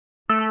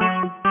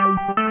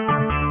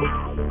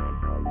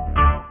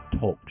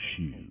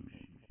Shoes.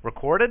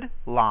 Recorded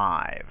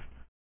live.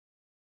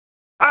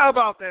 How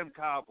about them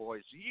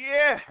Cowboys?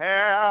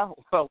 Yeah!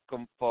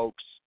 Welcome,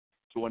 folks,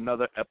 to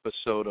another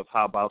episode of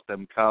How About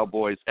Them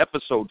Cowboys,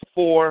 episode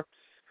 4,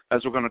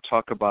 as we're going to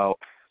talk about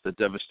the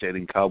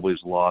devastating Cowboys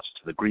loss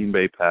to the Green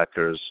Bay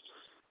Packers,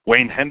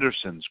 Wayne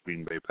Henderson's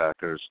Green Bay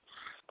Packers,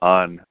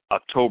 on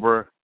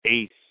October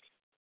 8th,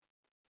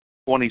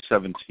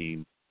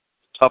 2017.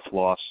 Tough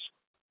loss,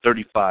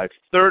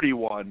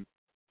 35-31.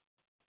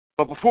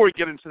 But before we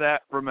get into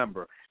that,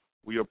 remember,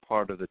 we are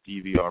part of the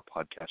DVR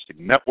Podcasting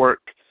Network.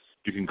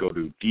 You can go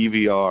to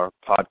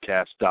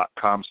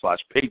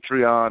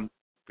dvrpodcast.com/Patreon,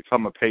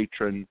 become a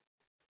patron,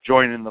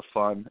 join in the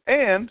fun,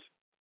 and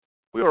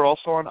we are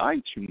also on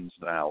iTunes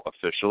now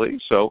officially.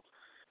 So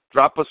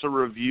drop us a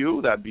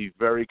review. That'd be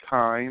very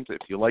kind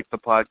if you like the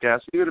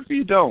podcast, even if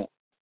you don't.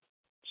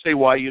 Say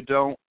why you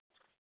don't,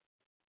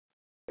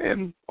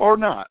 and or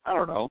not. I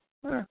don't know.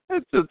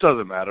 It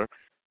doesn't matter.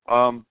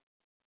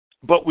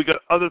 But we got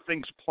other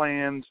things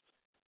planned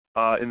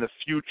in the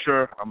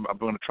future. I'm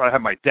going to try to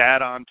have my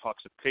dad on,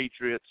 talk some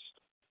Patriots,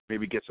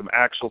 maybe get some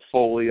Axel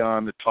Foley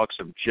on to talk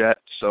some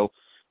Jets. So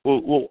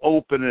we'll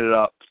open it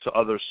up to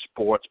other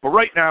sports. But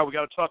right now we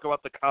got to talk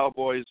about the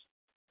Cowboys.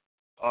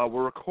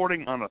 We're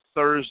recording on a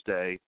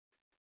Thursday.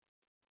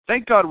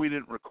 Thank God we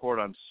didn't record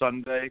on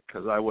Sunday,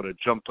 because I would have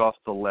jumped off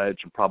the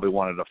ledge and probably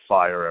wanted to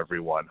fire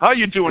everyone. How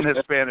you doing,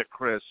 Hispanic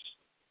Chris?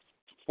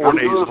 4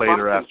 days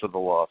later after the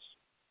loss.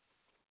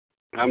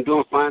 I'm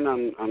doing fine.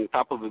 on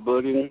top of a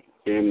building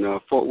in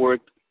Fort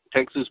Worth,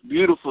 Texas.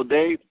 Beautiful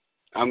day.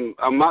 I'm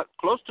not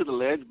close to the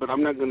ledge, but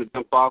I'm not going to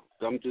jump off.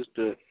 I'm just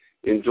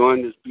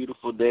enjoying this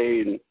beautiful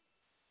day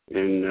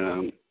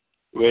and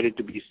ready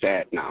to be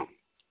sad now.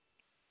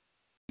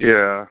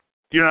 Yeah.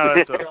 You're not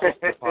at the book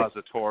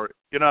depository.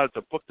 You're not at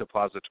the book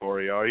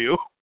depository, are you?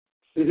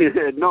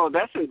 No,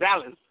 that's in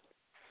Dallas.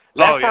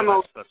 Last time I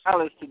was in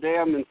Dallas, today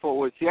I'm in Fort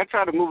Worth. See, I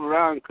try to move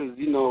around because,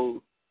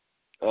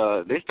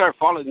 they start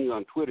following you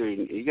on Twitter,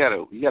 and you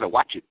gotta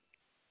watch it.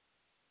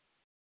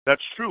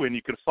 That's true, and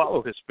you can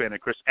follow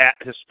Hispanic Chris at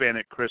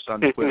Hispanic Chris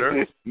on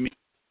Twitter.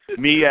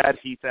 me at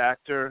Heath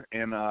Actor,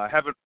 and I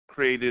haven't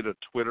created a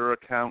Twitter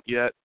account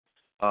yet,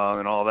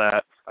 and all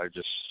that. I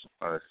just,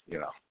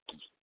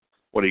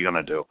 what are you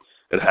gonna do?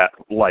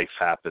 Life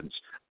happens.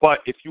 But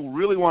if you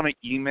really want to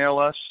email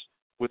us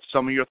with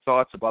some of your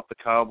thoughts about the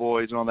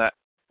Cowboys and all that,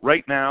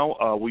 right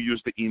now we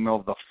use the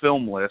email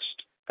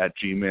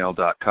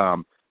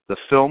thefilmlist@gmail.com.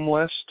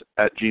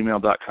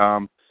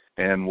 thefilmlist@gmail.com,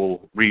 and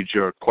we'll read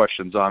your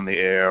questions on the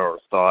air or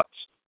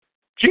thoughts.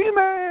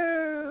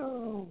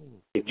 Gmail.com.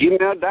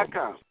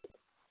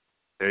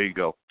 There you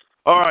go.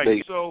 All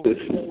right, so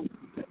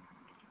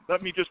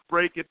let me just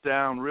break it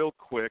down real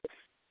quick.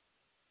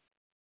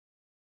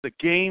 The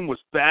game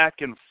was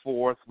back and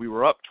forth. We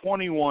were up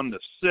 21-6.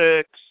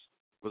 It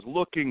was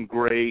looking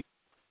great.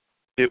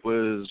 It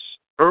was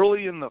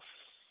early in the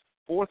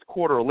fourth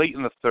quarter or late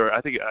in the third.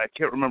 I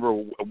can't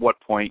remember at what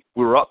point.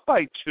 We were up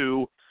by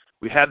 2.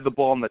 We had the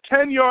ball on the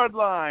 10-yard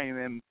line,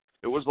 and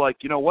it was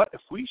like, you know what?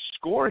 If we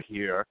score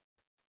here,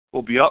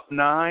 we'll be up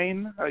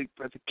 9. I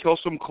have to kill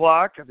some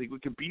clock. I think we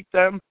can beat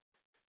them.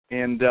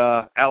 And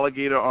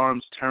Alligator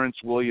Arms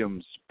Terrence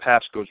Williams'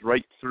 pass goes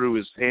right through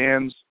his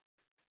hands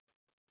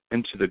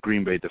into the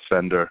Green Bay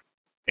defender,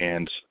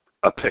 and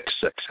a pick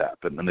 6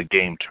 happened, and the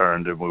game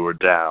turned, and we were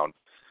down.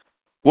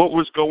 What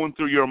was going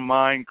through your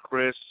mind,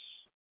 Chris,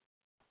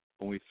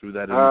 when we threw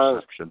that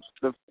interception?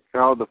 The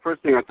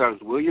first thing I thought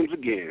was Williams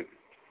again.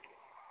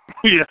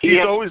 Yeah,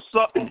 he's always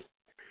something.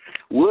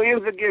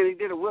 Williams again. He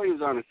did a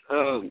Williams on us.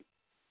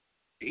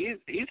 He's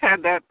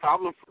had that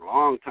problem for a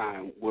long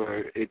time,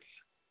 where it's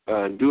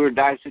a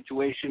do-or-die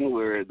situation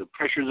where the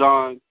pressure's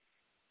on,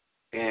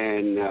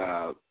 and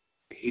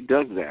he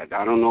does that.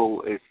 I don't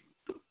know if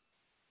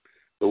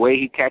the way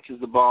he catches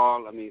the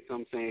ball. I mean,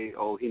 some say,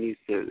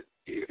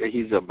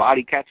 he's a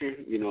body catcher,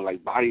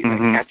 like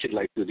catch it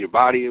like with your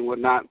body and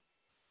whatnot.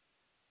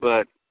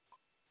 But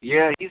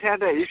yeah, he's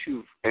had that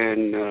issue,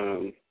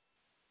 and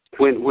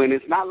when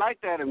it's not like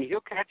that, I mean,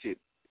 he'll catch it.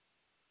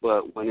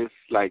 But when it's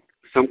like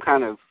some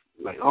kind of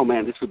like, oh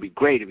man, this would be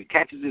great if he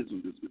catches this,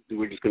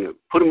 we're just gonna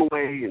put him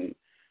away and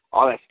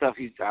all that stuff.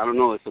 I don't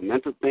know, it's a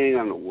mental thing. I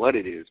don't know what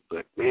it is,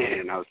 but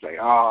man, I was like,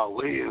 oh,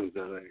 Williams. I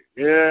was like,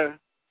 yeah,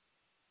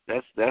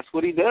 that's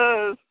what he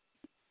does.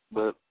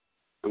 But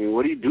I mean,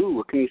 what do you do?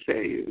 What can you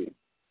say?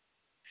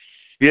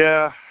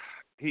 Yeah,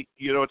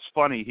 it's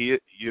funny.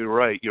 You're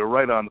right. You're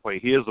right on the way.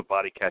 He is a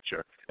body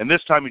catcher, and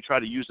this time he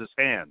tried to use his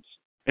hands,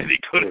 and he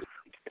couldn't.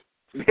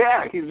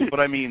 Yeah, but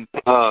I mean,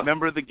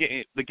 remember the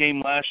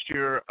game last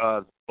year,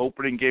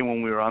 opening game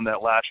when we were on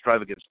that last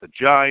drive against the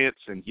Giants,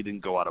 and he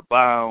didn't go out of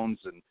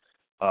bounds. And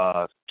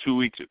 2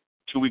 weeks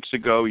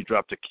ago, he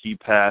dropped a key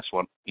pass,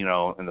 in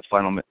the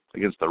final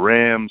against the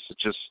Rams. It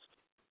just,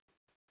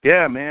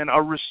 yeah, man,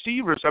 our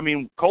receivers. I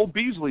mean, Cole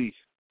Beasley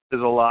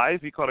is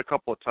alive. He caught a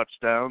couple of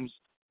touchdowns.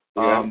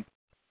 Yeah.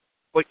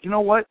 But you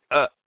know what?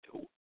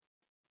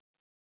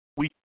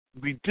 We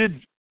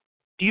did,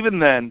 even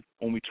then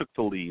when we took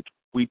the lead,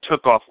 we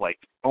took off like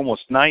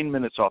almost 9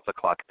 minutes off the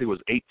clock. I think it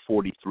was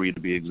 8:43 to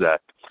be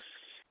exact.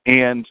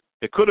 And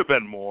it could have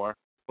been more,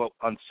 but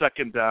on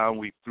second down,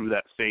 we threw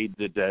that fade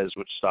to Dez,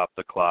 which stopped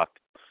the clock.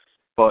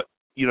 But,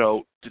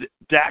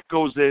 Dak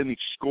goes in, he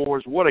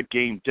scores. What a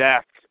game.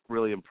 Dak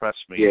really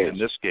impressed me in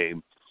this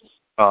game.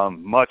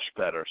 Much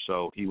better.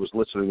 So he was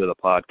listening to the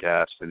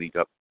podcast, and he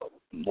got a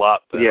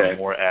lot better,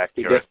 more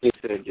accurate. He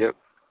definitely said, yep.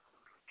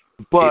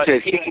 But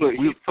he said,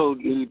 he told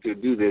you to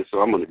do this, so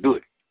I'm going to do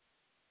it.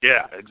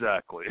 Yeah,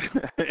 exactly.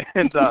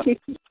 And,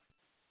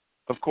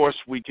 of course,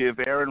 we give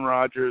Aaron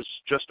Rodgers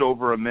just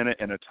over a minute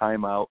and a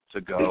timeout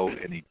to go,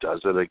 and he does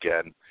it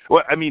again.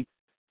 Well, I mean,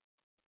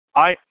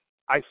 I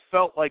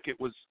felt like it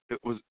was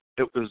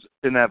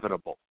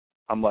inevitable.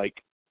 I'm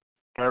like,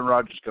 Aaron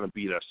Rodgers is going to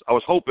beat us. I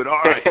was hoping,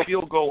 all right,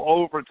 field goal,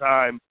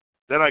 overtime.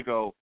 Then I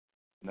go,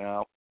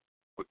 no,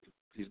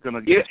 he's going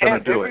to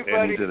do it,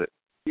 and he did it.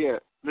 Yeah,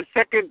 the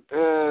second,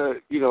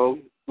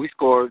 we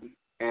scored,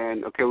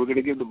 and, okay, we're going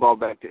to give the ball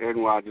back to Aaron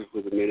Rodgers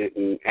with a minute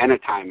and a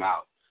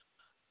timeout.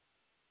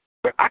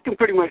 But I can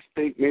pretty much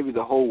think maybe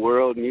the whole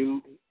world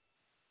knew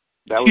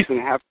that was going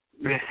to happen.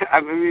 I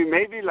mean,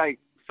 maybe like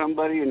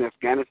somebody in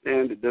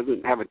Afghanistan that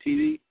doesn't have a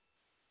TV.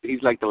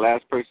 He's like the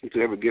last person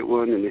to ever get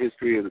one in the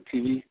history of the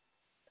TV.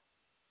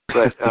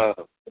 But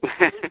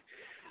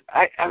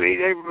I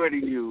mean, everybody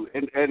knew.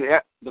 And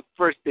the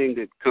first thing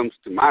that comes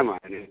to my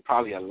mind, and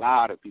probably a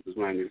lot of people's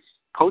mind, is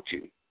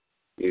coaching.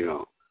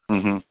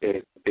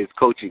 It's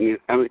coaching.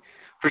 I mean,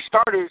 for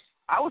starters,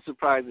 I was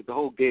surprised at the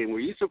whole game. Were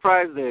you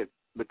surprised that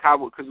the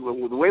Cowboys, because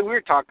the way we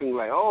were talking,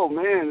 like, oh,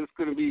 man, it's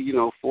going to be,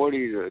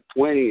 40 to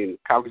 20, and the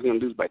Cowboys going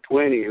to lose by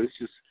 20. It was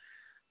just,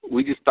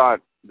 we just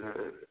thought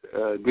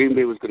Green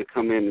Bay was going to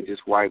come in and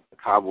just wipe the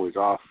Cowboys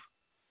off.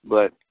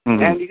 But,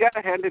 and you got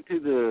to hand it to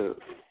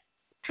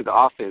the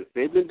offense.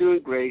 They've been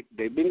doing great.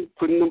 They've been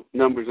putting the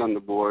numbers on the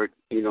board,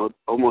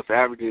 almost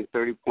averaging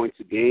 30 points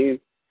a game.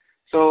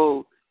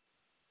 So,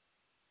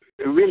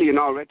 really, in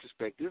all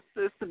retrospect,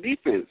 it's the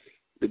defense.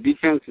 The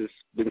defense has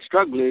been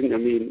struggling. I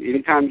mean,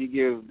 anytime you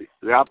give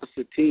the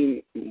opposite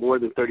team more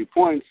than 30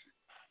 points,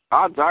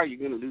 odds are you're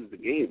going to lose the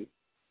game.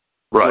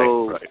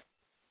 Right.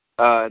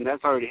 And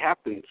that's already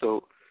happened.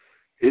 So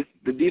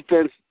the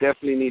defense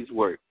definitely needs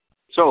work.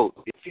 So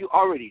if you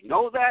already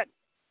know that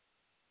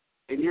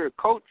and you're a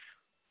coach,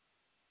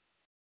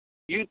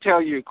 you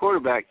tell your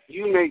quarterback,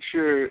 you make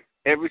sure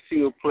every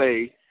single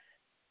play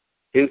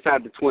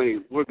inside the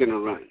 20, we're going to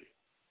run.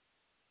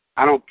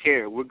 I don't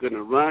care. We're going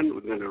to run.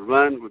 We're going to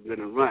run. We're going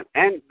to run.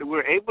 And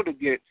we're able to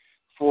get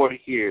 4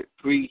 here,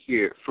 3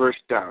 here, first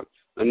down,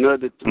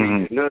 another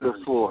 3, another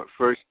 4,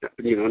 first down,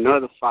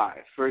 another 5,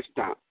 first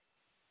down.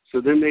 So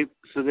then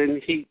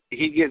he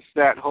gets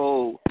that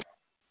whole,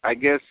 I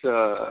guess,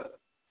 a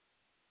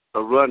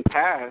run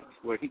pass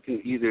where he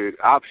can either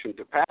option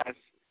to pass,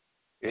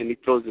 and he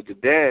throws it to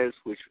Dez,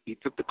 which he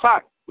took the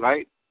clock,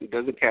 right? He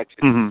doesn't catch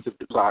it. He took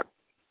the clock.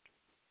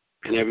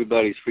 And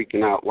everybody's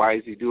freaking out. Why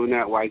is he doing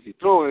that? Why is he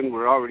throwing?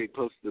 We're already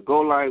close to the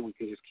goal line. We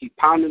can just keep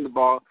pounding the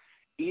ball,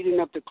 eating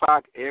up the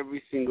clock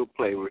every single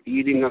play. We're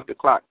eating up the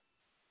clock.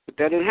 But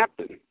that didn't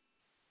happen.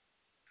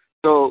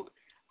 So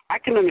I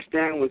can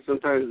understand when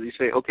sometimes you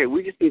say, okay,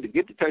 we just need to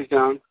get the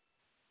touchdown,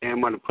 and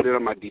I'm going to put it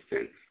on my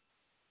defense.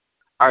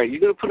 All right,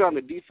 you're going to put it on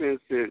the defense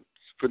that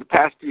for the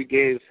past 3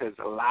 games has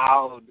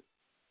allowed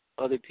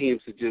other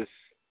teams to just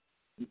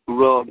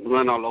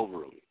run all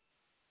over them.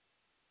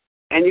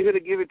 And you're going to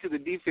give it to the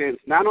defense,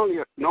 not only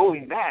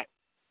knowing that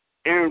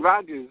Aaron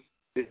Rodgers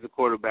is the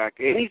quarterback,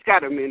 and he's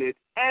got a minute,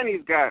 and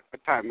he's got a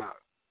timeout.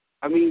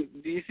 I mean,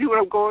 do you see where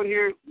I'm going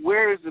here?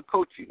 Where is the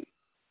coaching?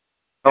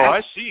 Oh,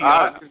 I see you.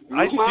 I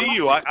see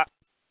you.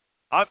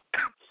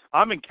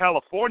 I'm in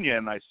California,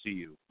 and I see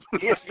you.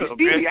 Yes, you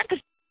see me. I can,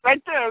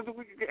 right there. I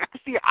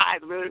can see your eyes,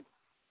 man.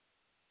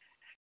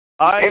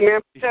 I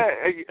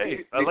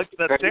like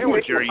that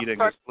sandwich you're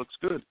eating. It looks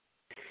good.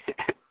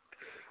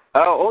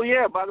 Oh,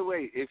 yeah, by the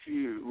way, if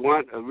you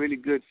want a really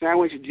good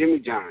sandwich at Jimmy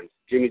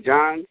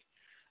John's,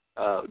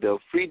 they'll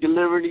free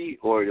delivery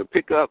or they'll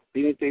pick up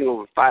anything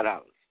over $5.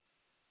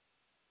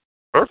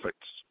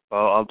 Perfect.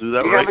 I'll do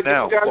that right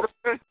now.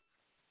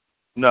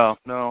 No,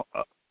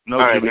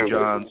 right, Jimmy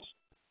John's.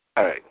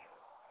 All right.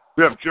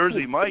 We have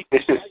Jersey Mike's.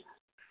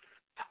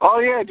 Oh,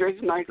 yeah,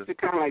 Jersey Mike's. They're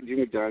kind of like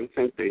Jimmy John's,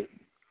 same thing.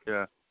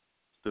 Yeah,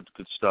 good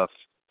stuff.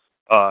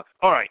 All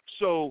right,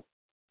 so,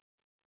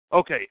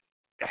 okay.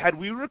 Had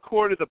we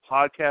recorded the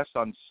podcast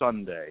on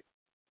Sunday,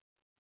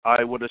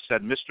 I would have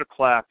said Mr.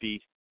 Clappy,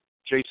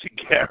 Jason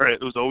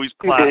Garrett, who's always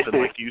clapping,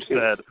 like you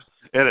said.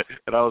 And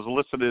I was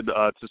listening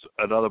to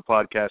another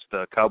podcast,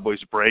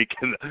 Cowboys Break,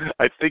 and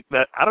I think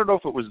that, I don't know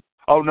if it was,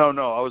 I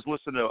was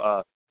listening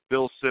to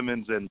Bill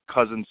Simmons and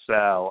Cousin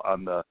Sal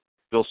on the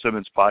Bill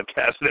Simmons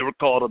podcast. They were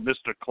calling him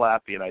Mr.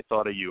 Clappy, and I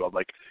thought of you. I'm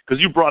like, because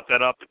you brought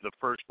that up in the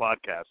first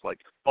podcast, like,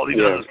 all he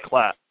does is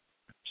clap.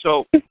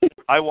 So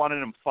I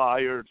wanted him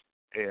fired.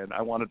 And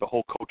I wanted the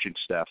whole coaching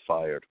staff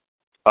fired.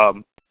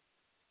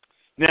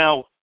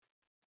 Now,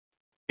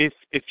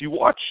 if you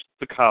watch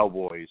the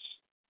Cowboys,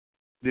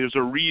 there's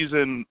a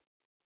reason,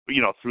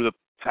 through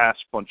past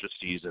bunch of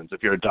seasons,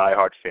 if you're a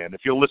diehard fan,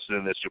 if you're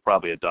listening to this, you're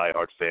probably a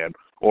diehard fan,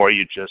 or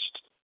you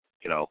just,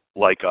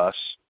 like us,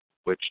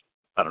 which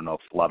I don't know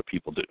if a lot of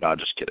people do. No,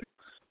 just kidding.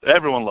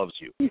 Everyone loves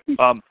you.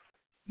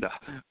 No,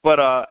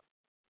 but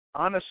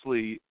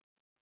honestly,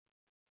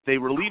 they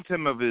relieved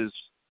him of his,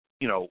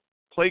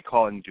 play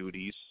calling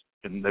duties,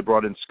 and they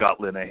brought in Scott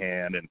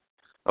Linehan,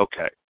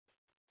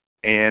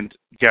 and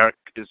Garrett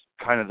is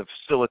kind of the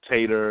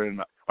facilitator, and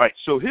all right,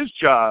 so his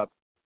job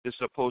is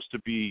supposed to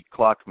be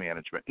clock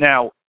management.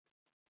 Now,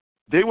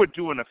 they were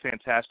doing a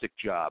fantastic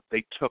job.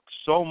 They took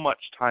so much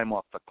time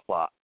off the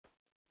clock,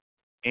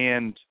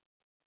 and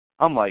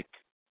I'm like,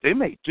 they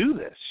may do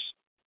this.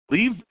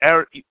 Leave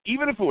Aaron,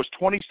 even if it was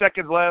 20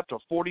 seconds left or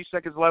 40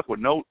 seconds left with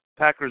no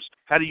Packers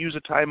had to use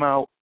a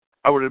timeout,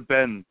 I would have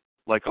been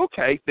like,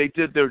 okay, they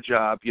did their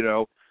job,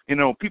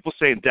 people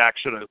saying Dak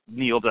should have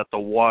kneeled at the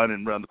 1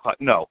 and run the clock.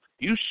 No,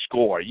 you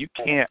score. You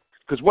can't,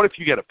 because what if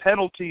you get a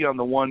penalty on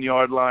the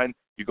 1-yard line?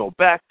 You go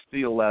back to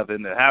the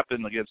 11. It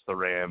happened against the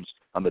Rams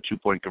on the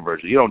 2-point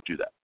conversion. You don't do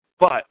that.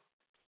 But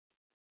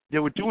they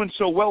were doing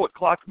so well with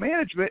clock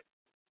management.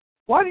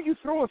 Why did you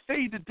throw a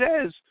fade to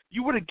Dez?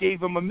 You would have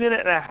gave him a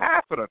minute and a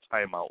half and a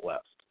timeout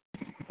left.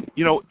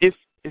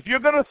 If you're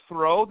going to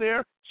throw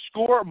there,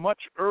 score much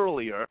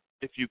earlier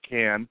if you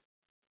can.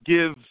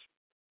 Give,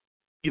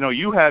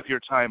 you have your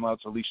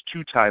timeouts, at least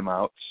 2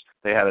 timeouts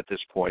they had at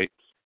this point.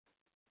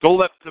 Go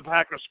let the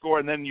Packers score,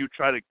 and then you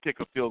try to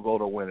kick a field goal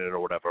to win it or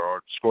whatever,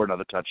 or score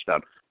another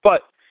touchdown.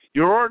 But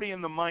you're already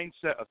in the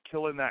mindset of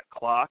killing that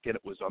clock, and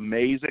it was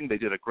amazing. They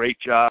did a great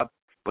job.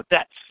 But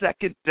that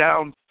second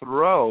down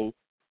throw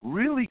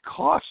really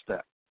cost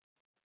them.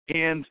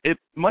 And it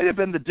might have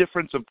been the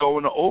difference of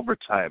going to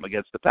overtime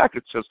against the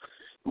Packers. Because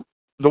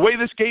the way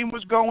this game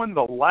was going,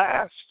 the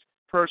last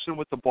person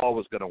with the ball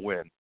was going to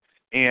win.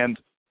 And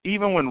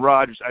even when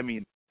Rodgers,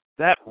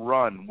 that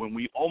run, when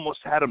we almost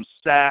had him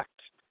sacked,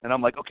 and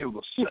I'm like, okay,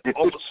 we'll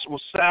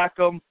sack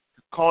him,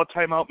 call a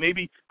timeout.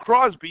 Maybe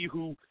Crosby,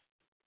 who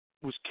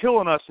was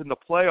killing us in the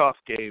playoff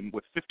game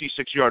with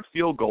 56-yard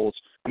field goals,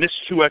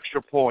 missed 2 extra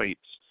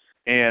points.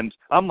 And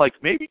I'm like,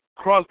 maybe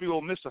Crosby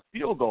will miss a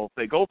field goal if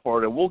they go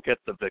for it, and we'll get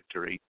the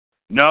victory.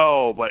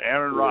 No, but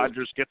Aaron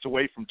Rodgers gets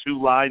away from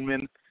 2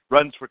 linemen,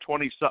 runs for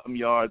 20-something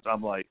yards.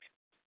 I'm like,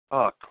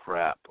 oh,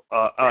 crap.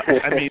 I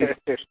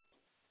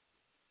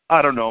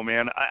don't know,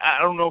 man.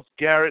 I don't know if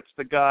Garrett's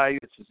the guy.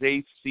 It's his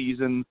 8th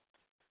season.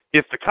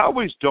 If the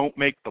Cowboys don't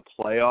make the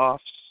playoffs,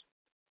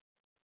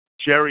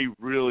 Jerry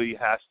really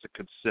has to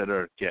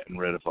consider getting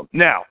rid of him.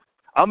 Now,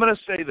 I'm going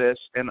to say this,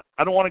 and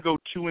I don't want to go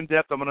too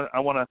in-depth. I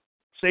want to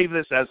save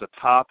this as a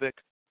topic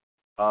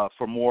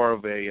for more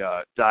of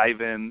a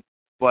dive-in.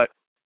 But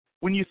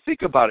when you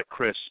think about it,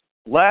 Chris,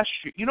 last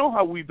year, you know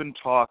how we've been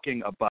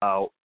talking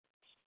about,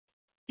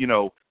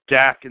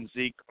 Dak and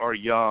Zeke are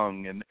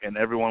young, and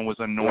everyone was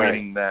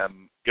anointing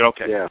them.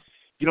 Okay. Yeah.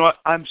 You know what?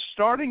 I'm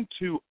starting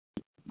to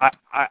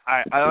I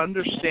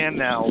understand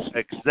now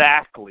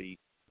exactly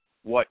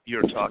what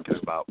you're talking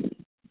about.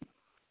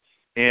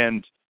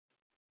 And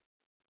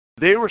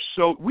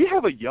we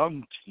have a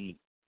young team,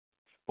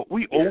 but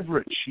we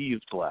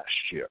overachieved last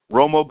year.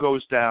 Romo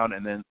goes down,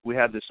 and then we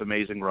had this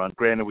amazing run.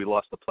 Granted, we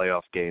lost the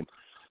playoff game.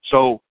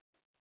 So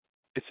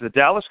it's the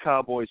Dallas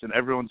Cowboys, and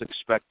everyone's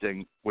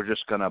expecting we're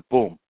just going to,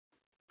 boom,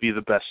 be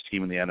the best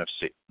team in the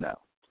NFC now.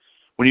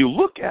 When you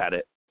look at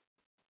it,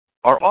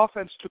 our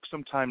offense took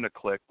some time to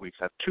click. We've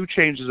had 2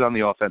 changes on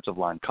the offensive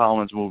line.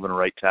 Collins moving to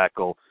right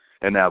tackle,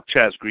 and now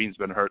Chaz Green's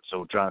been hurt,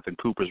 so Jonathan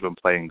Cooper's been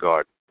playing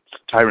guard.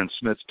 Tyron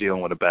Smith's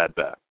dealing with a bad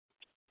back.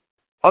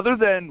 Other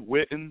than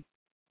Witten,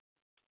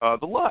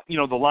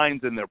 the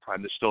line's in their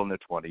prime. They're still in their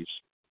 20s.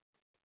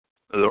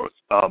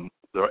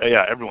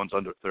 Everyone's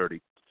under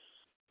 30.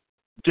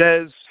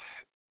 Dez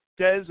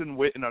and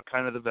Witten are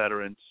kind of the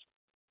veterans.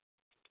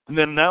 And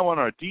then now on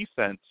our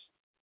defense,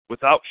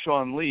 without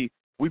Sean Lee,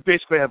 we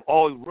basically have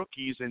all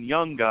rookies and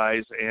young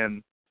guys,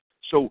 and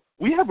so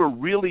we have a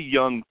really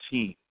young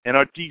team. And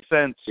our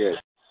defense,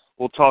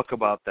 we'll talk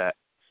about that.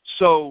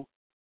 So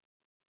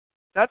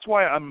that's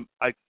why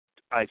I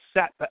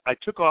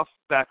took off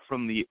back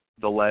from the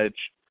ledge,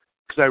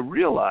 because I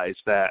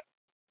realized that,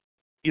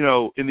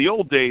 in the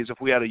old days,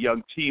 if we had a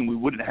young team, we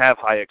wouldn't have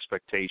high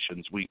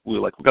expectations.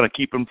 we're going to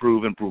keep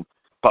improve.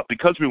 But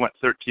because we went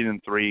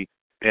 13-3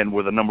 and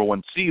were the number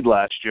 1 seed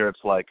last year,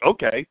 it's like,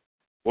 okay,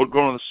 we're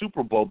going to the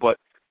Super Bowl. But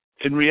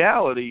in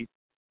reality,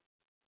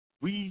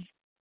 we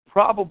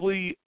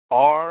probably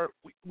are.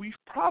 We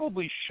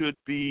probably should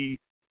be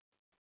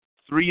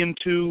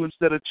 3-2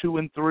 instead of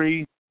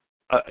 2-3. If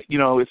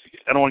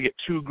I don't want to get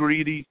too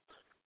greedy,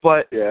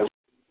 but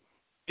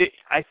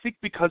I think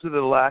because of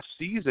the last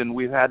season,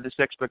 we've had this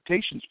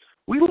expectations.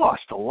 We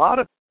lost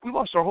our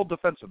whole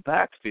defensive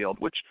backfield,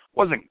 which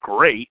wasn't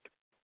great,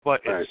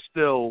 but it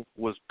still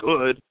was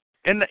good.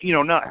 And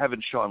not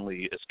having Sean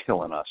Lee is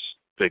killing us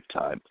big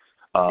time.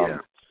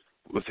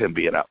 With him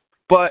being out.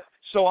 But,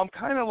 so I'm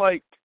kind of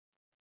like,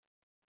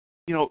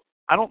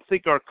 I don't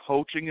think our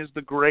coaching is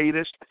the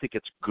greatest. I think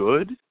it's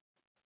good.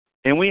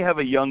 And we have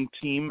a young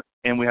team,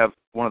 and we have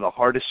one of the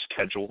hardest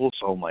schedules.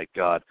 Oh my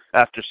God!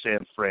 After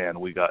San Fran,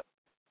 we go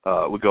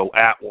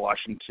at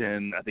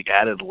Washington. I think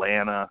at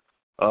Atlanta.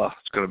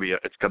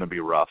 It's gonna be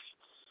rough.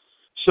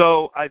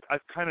 So I've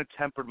kind of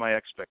tempered my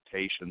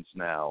expectations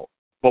now.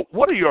 But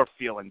what are your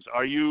feelings?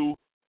 Are you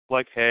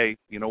like, hey,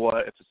 you know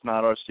what? If it's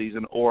not our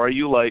season, or are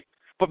you like,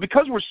 but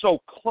because we're so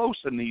close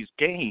in these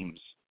games,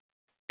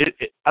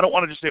 I don't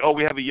want to just say, oh,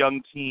 we have a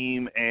young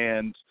team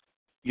and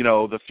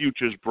the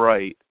future's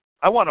bright.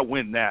 I want to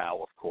win now,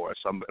 of course.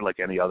 I'm like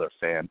any other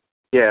fan.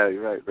 Yeah,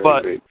 you're right.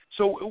 But right.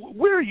 So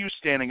where are you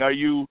standing? Are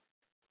you,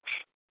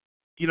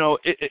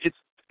 it's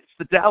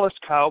the Dallas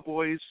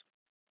Cowboys.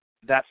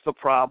 That's the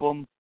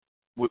problem.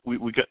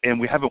 We got, and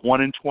we haven't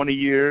won in 20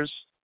 years.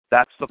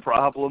 That's the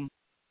problem.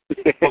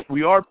 But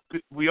we are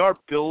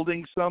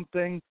building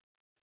something.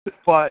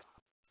 But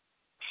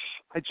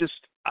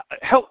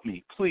help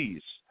me,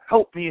 please.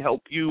 Help me,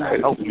 help you,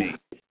 help me.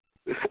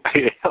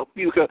 Help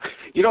you.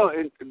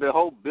 And the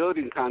whole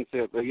building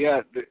concept.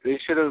 Yeah, they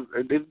should have.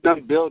 They've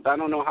done build. I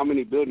don't know how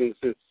many buildings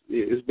since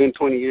it's been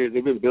 20 years.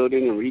 They've been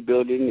building and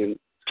rebuilding, and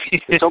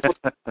it's almost.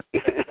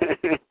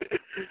 The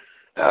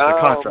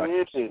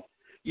contract. Man.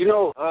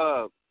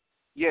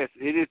 Yes,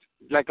 it is.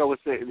 Like I was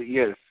saying,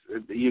 yes,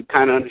 you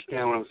kind of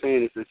understand what I'm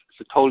saying. It's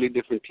a totally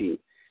different team,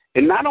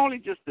 and not only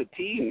just the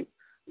team,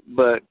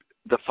 but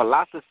the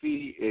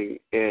philosophy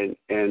and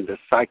the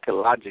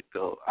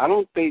psychological. I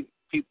don't think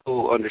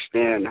people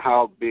understand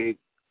how big.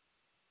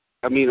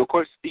 I mean, of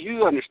course,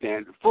 you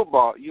understand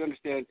football. You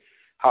understand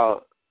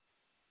how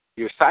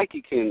your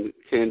psyche can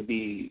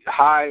be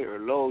high or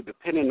low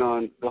depending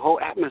on the whole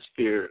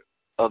atmosphere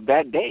of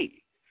that day.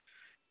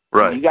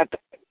 Right. You got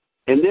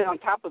and then on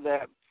top of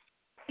that,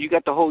 you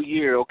got the whole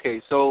year.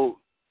 Okay, so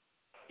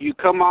you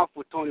come off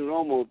with Tony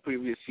Romo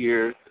previous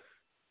year,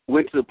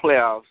 went to the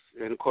playoffs,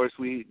 and of course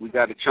we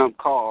got a chump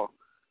call,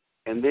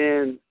 and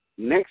then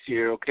next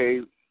year, okay,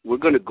 we're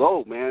gonna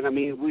go, man. I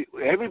mean,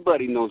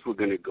 everybody knows we're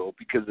gonna go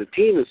because the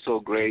team is so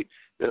great.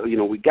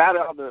 We got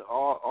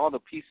all the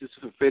pieces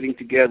fitting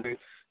together,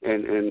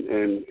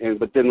 and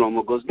but then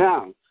Romo goes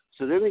down.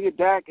 So then we get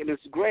Dak, and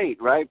it's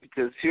great, right?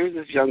 Because here's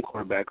this young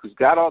quarterback who's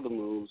got all the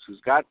moves, who's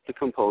got the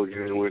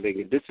composure, and we're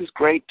thinking, this is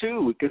great,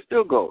 too. We can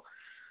still go.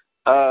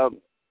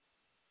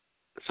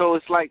 So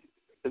it's like,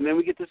 and then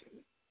we get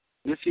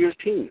this year's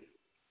team.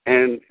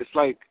 And it's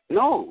like,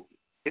 no,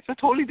 it's a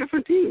totally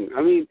different team.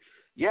 I mean,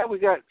 yeah, we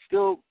got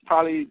still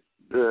probably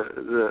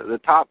the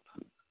top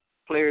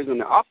players in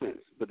the offense,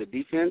 but the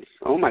defense,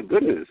 oh, my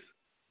goodness.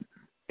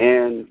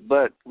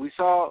 But we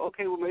saw,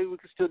 okay, well, maybe we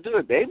can still do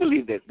it. They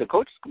believe that. The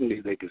coaches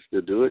believe they can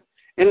still do it.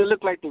 And it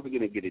looked like they were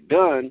going to get it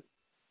done.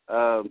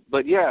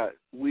 But, yeah,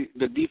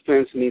 the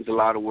defense needs a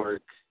lot of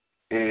work.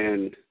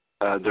 And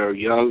they're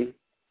young.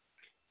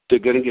 They're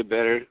going to get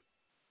better.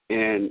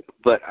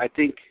 But I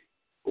think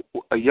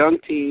a young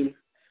team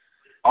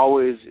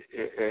always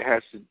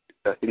has to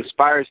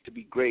inspires to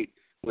be great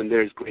when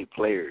there's great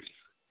players.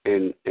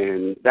 And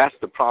that's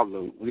the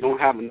problem. We don't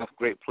have enough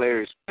great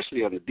players,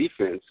 especially on the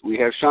defense. We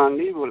have Sean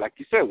Lever, like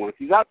you said, once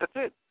he's out, that's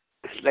it.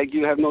 Like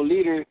you have no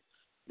leader,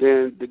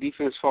 then the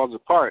defense falls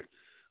apart.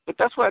 But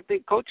that's where I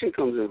think coaching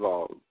comes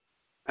involved.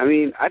 I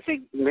mean, I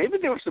think maybe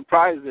they were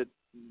surprised that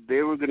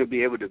they were going to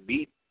be able to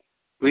beat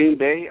Green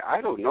Bay.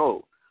 I don't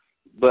know.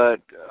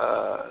 But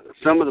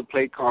some of the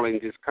play calling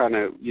just kind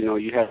of,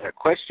 you had that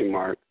question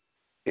mark.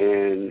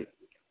 And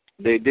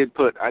I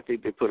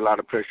think they put a lot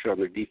of pressure on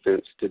their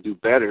defense to do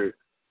better,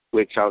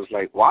 which I was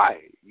like,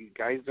 why? You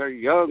guys are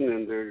young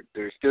and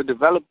they're still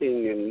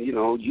developing, and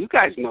you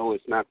guys know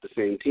it's not the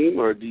same team.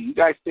 Or do you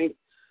guys think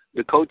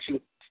the coaching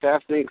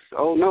staff thinks,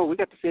 oh no, we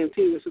got the same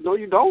team? I said, no,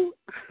 you don't.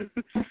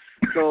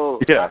 So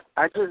yeah,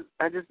 I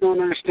just don't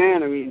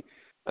understand. I mean,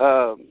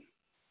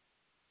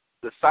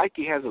 the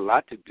psyche has a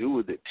lot to do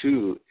with it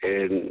too,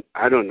 and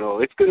I don't know.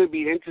 It's going to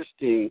be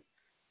interesting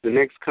the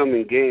next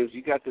coming games.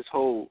 You got this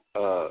whole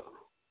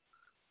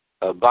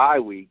bye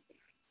week.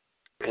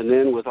 And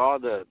then with all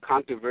the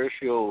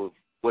controversial,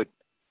 what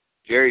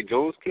Jerry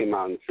Jones came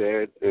out and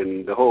said,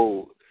 and the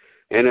whole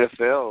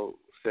NFL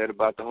said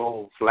about the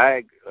whole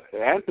flag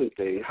anthem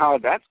thing, how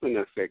that's going to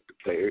affect the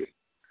players.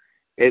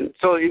 And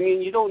so, I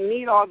mean, you don't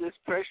need all this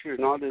pressure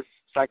and all this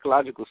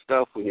psychological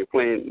stuff when you're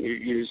playing.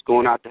 You're just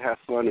going out to have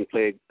fun and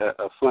play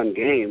a fun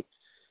game.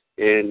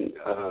 And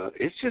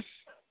it's just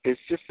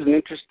an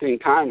interesting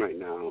time right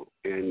now.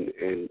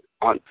 And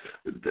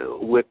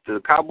with the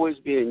Cowboys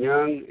being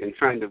young and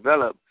trying to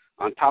develop,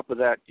 on top of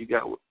that, you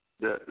got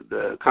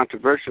the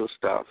controversial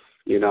stuff,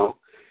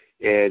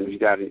 and you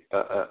got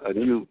a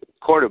new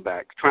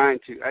quarterback trying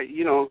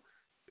to,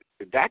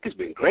 Dak has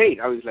been great.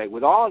 I was like,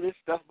 with all this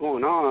stuff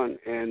going on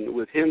and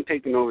with him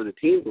taking over the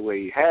team the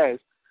way he has,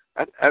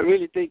 I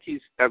really think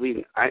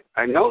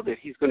I know that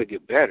he's going to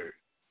get better.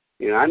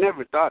 I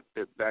never thought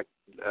that back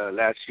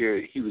last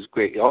year he was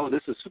great. Oh,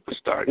 this is a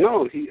superstar.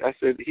 No, I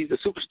said he's a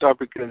superstar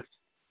because,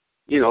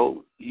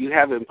 you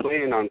have him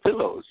playing on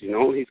pillows.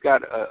 He's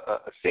got a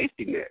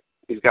safety net.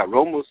 He's got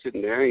Romo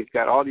sitting there. He's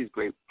got all these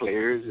great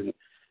players,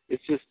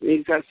 It's just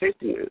he's got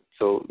safety net.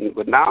 So,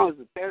 but now is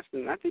the test,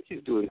 and I think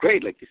he's doing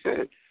great, like you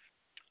said.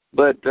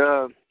 But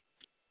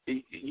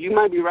you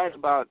might be right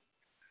about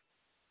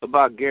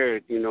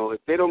Garrett. You know, if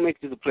they don't make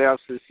it to the playoffs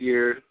this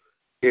year,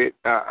 you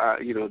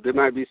know, there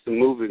might be some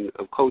moving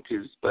of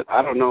coaches. But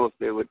I don't know if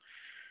they would,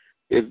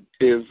 if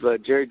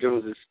Jerry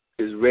Jones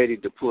is ready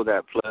to pull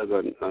that plug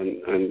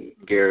on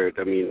Garrett.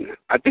 I mean,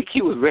 I think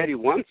he was ready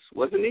once,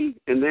 wasn't he?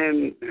 And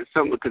then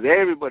something, because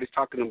everybody's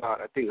talking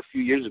about, I think a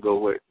few years ago,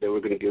 where they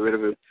were going to get rid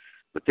of him,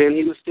 but then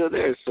he was still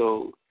there.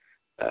 So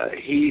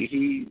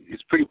he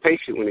is pretty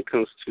patient when it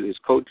comes to his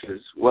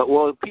coaches.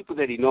 Well, people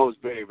that he knows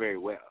very, very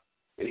well,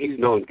 and he's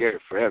known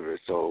Garrett forever.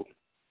 So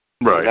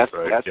that's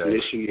an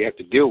issue you have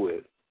to deal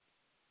with.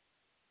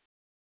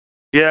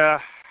 Yeah,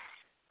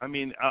 I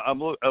mean,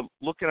 I'm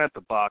looking at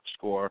the box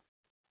score.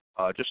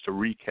 Just to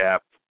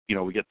recap, you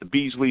know, we get the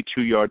Beasley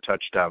 2-yard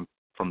touchdown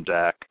from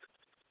Dak.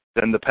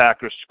 Then the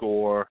Packers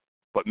score,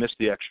 but miss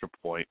the extra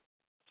point.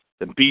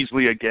 Then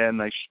Beasley again,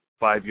 nice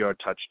 5-yard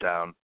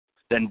touchdown.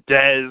 Then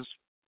Dez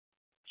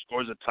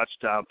scores a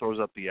touchdown, throws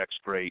up the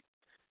extra 8.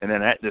 And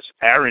then this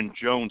Aaron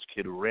Jones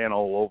kid who ran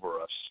all over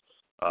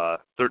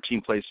us.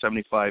 13 plays,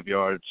 75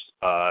 yards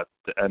to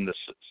end the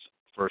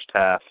first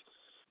half.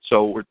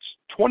 So it's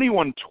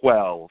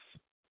 21-12.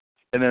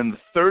 And then the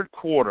third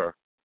quarter,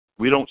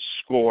 we don't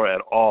score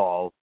at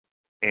all,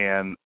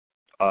 and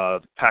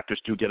the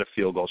Packers do get a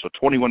field goal. So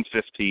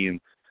 21-15.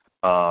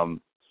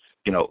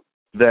 You know,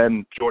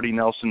 then Jordy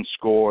Nelson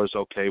scores.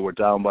 Okay, we're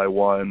down by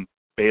 1.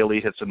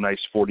 Bailey hits a nice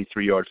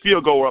 43-yard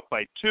field goal. We're up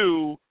by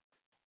 2.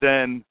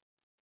 Then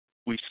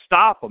we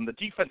stop them. The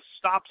defense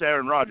stops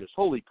Aaron Rodgers.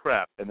 Holy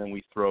crap. And then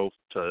we throw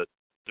to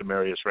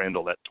Demarius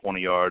Randall that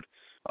 20-yard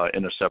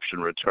interception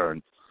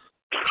return.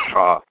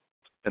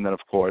 And then, of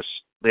course,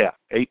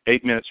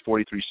 8 minutes,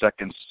 43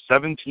 seconds,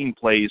 17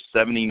 plays,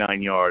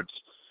 79 yards.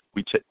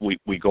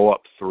 We go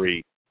up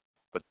 3.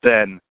 But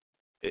then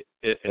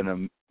in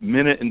a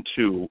minute and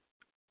 2,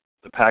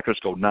 the Packers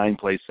go 9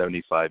 plays,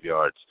 75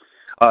 yards.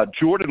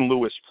 Jordan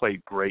Lewis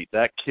played great.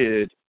 That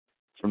kid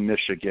from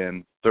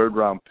Michigan,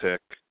 3rd-round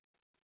pick,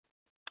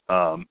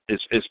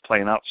 is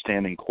playing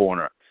outstanding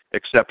corner.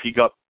 Except he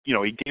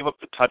gave up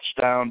the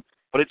touchdown.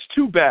 But it's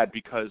too bad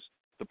because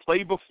the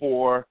play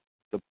before,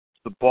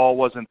 the ball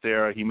wasn't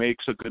there. He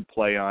makes a good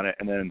play on it,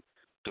 and then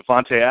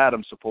Devontae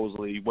Adams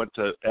supposedly went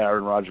to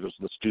Aaron Rodgers and goes,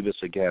 let's do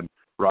this again.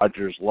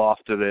 Rodgers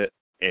lofted it,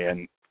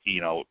 and,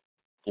 you know,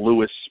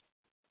 Lewis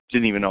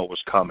didn't even know it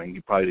was coming. He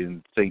probably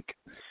didn't think,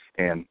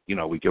 and, you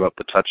know, we give up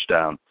the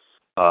touchdown.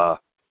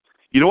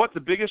 You know what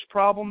the biggest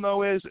problem,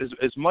 though, is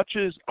as much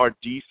as our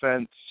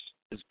defense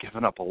is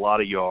giving up a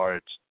lot of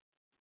yards,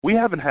 we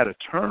haven't had a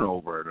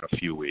turnover in a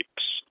few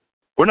weeks.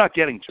 We're not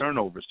getting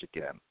turnovers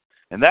again,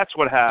 and that's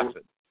what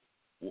happened.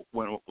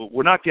 When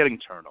we're not getting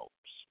turnovers,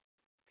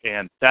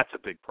 and that's a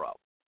big problem.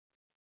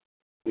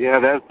 Yeah,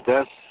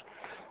 that's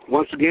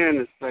once again,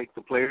 it's like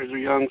the players are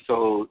young,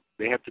 so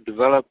they have to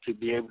develop to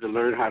be able to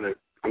learn how to.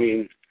 I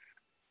mean,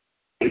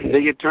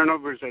 they get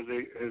turnovers as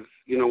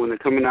you know, when they're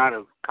coming out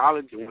of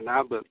college and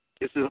whatnot, but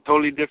it's a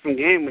totally different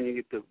game when you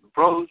get to the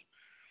pros.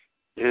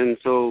 And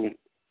so,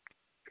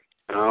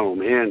 oh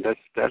man,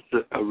 that's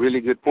a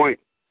really good point.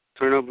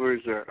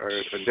 Turnovers are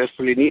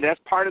desperately needed. That's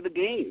part of the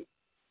game.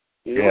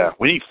 Yeah,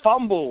 we need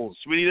fumbles.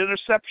 We need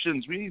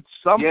interceptions. We need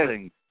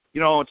something. Yes.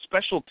 You know,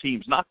 special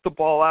teams, knock the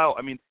ball out.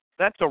 I mean,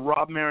 that's a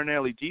Rob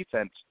Marinelli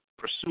defense,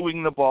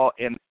 pursuing the ball.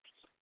 And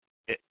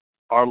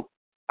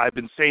I've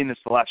been saying this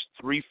the last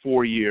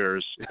 3-4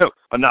 years,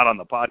 not on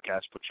the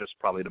podcast, but just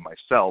probably to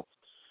myself.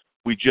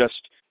 We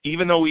just,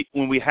 even though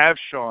when we have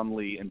Sean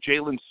Lee and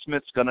Jalen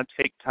Smith's going to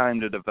take time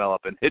to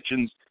develop, and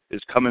Hitchens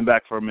is coming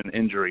back from an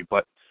injury,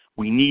 but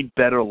we need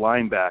better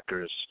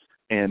linebackers.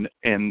 And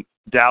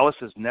Dallas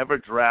has never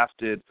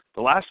drafted –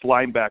 the last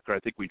linebacker I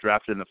think we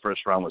drafted in the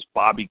first round was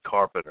Bobby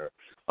Carpenter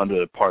under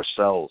the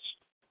Parcells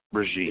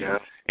regime. Yeah.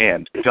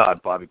 And,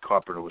 God, Bobby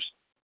Carpenter was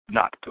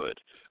not good.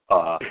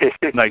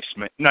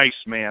 Nice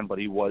man, but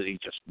he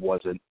just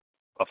wasn't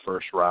a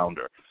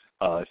first-rounder.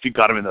 If you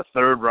got him in the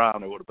 3rd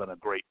round, it would have been a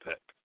great pick,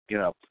 you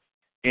know.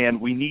 And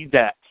we need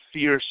that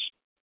fierce,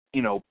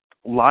 you know,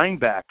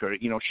 linebacker.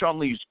 You know, Sean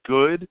Lee's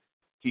good.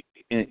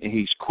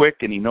 He's quick,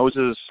 and he knows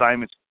his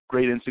assignments.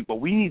 Great instinct, but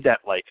we need that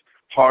like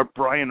hard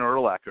Brian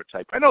Urlacher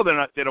type. I know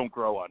they don't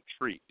grow on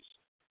trees,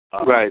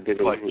 right? They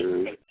don't.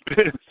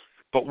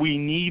 But we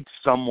need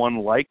someone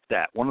like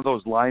that, one of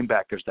those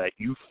linebackers that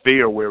you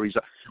fear where he's.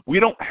 We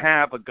don't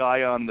have a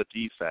guy on the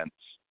defense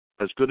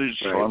as good as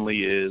Sean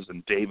Lee is,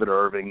 and David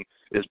Irving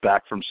is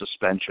back from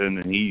suspension,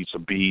 and he's a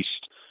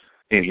beast.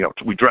 And you know,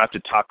 we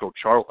drafted Taco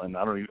Charlton.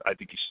 I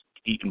think he's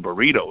eating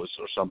burritos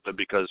or something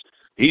because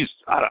he's.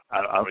 I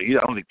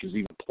don't think he's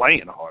even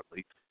playing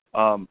hardly.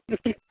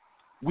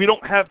 We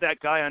don't have that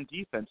guy on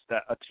defense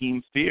that a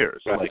team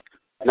fears. Right. Like,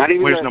 not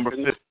even where's that, number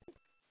 50?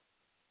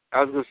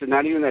 I was going to say,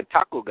 not even that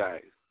Taco guy.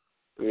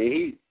 I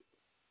mean,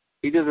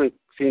 he doesn't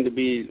seem to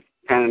be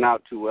panning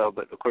out too well,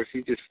 but of course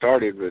he just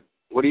started. But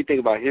what do you think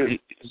about him?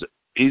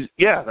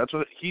 That's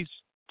what he's.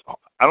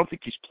 I don't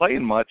think he's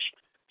playing much.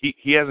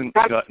 He hasn't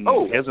done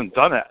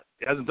it.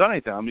 He hasn't done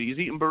anything. I mean, he's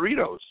eating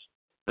burritos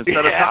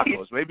instead of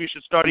tacos. Maybe you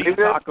should start eating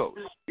tacos.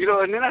 You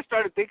know, and then I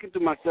started thinking to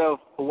myself,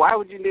 why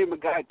would you name a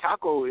guy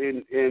Taco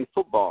in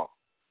football?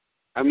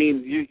 I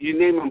mean, you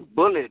name him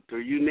Bullet, or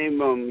you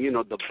name him, you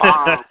know, the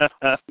Bomb.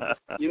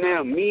 You name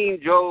him Mean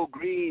Joe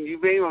Green.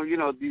 You name him, you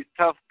know, these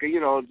tough,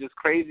 you know, just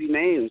crazy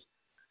names.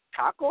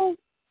 Taco?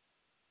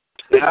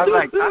 I was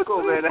like,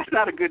 Taco, man, that's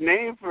not a good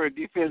name for a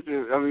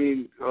defensive. I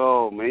mean,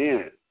 oh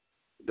man,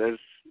 you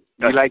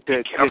like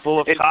to careful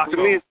of Taco. To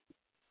me,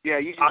 yeah,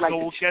 you just like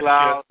to chill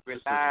out,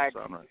 relax,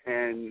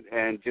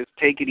 and just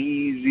take it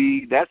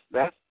easy.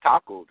 That's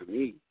Taco to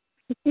me.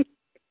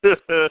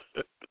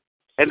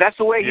 And that's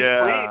the way he's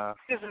playing.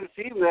 He doesn't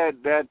seem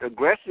that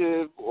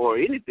aggressive or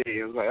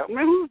anything. I was like, oh,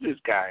 man, who's this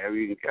guy? I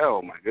mean,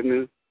 oh my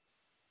goodness.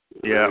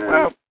 Yeah,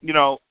 well, you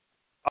know,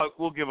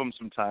 we'll give him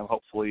some time.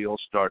 Hopefully he'll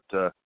start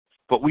to.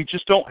 But we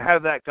just don't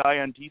have that guy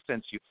on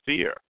defense you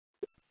fear.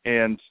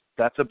 And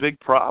that's a big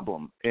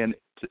problem. And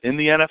in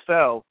the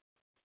NFL,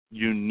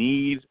 you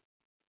need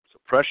to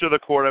pressure the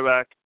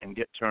quarterback and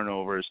get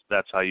turnovers.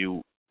 That's how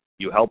you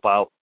help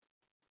out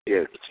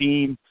the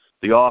team,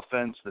 the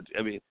offense.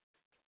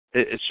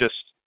 It's just,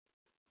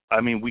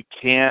 I mean, we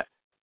can't.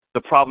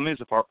 The problem is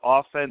if our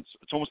offense,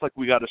 it's almost like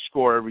we got to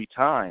score every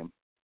time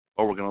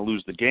or we're going to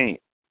lose the game,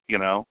 you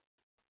know.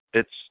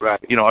 It's, right.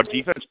 You know, our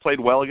defense played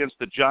well against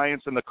the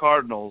Giants and the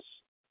Cardinals,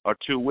 our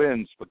 2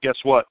 wins. But guess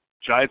what?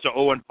 Giants are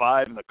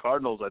 0-5, and the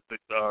Cardinals, I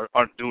think,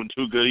 aren't doing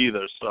too good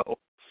either. So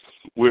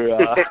we're.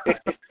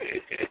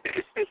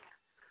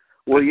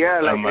 Well,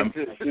 yeah, like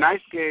it's a nice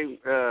game.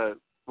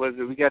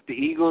 We got the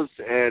Eagles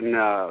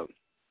and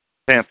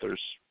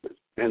Panthers.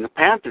 And the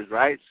Panthers,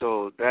 right?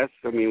 So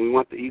we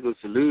want the Eagles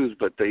to lose,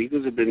 but the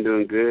Eagles have been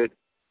doing good,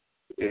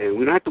 and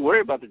we don't have to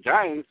worry about the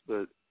Giants,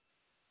 but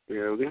we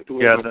have to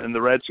worry. Yeah, and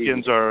the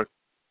Redskins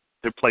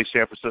they play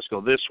San Francisco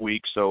this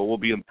week, so we'll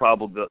be in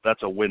probably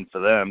that's a win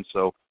for them.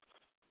 So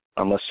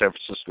unless San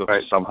Francisco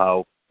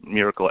somehow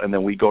miracle, and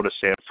then we go to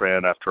San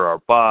Fran after our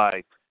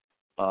bye.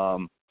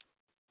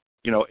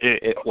 You know,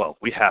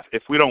 we have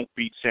if we don't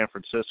beat San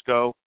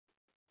Francisco,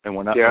 and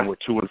we're not, and we're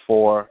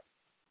 2-4,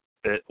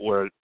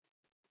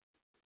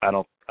 I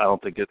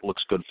don't think it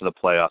looks good for the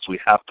playoffs. We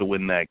have to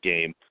win that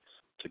game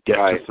to get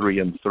to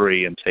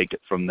 3-3 and take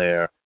it from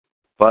there.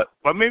 But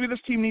maybe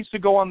this team needs to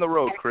go on the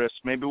road, Chris.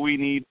 Maybe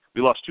we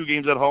lost 2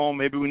 games at home.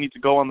 Maybe we need to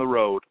go on the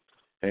road,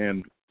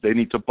 and they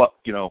need to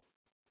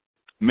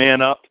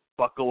man up,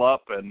 buckle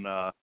up, and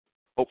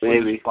hopefully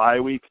this bye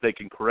week they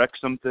can correct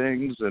some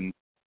things. And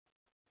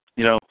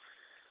you know,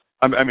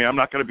 I mean, I'm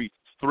not going to be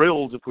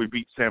thrilled if we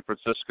beat San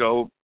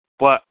Francisco,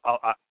 but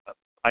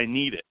I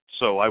need it,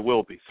 so I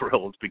will be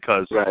thrilled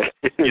because,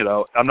 you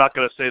know, I'm not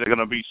going to say they're going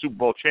to be Super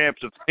Bowl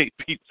champs if they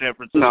beat San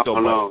Francisco.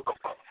 No.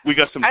 We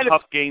got some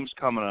tough games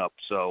coming up,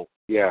 so.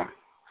 Yeah.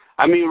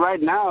 I mean,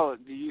 right now,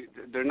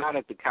 they're not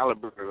at the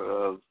caliber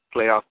of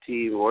playoff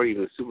team or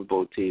even Super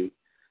Bowl team.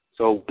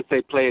 So if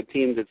they play a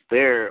team that's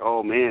there,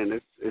 oh,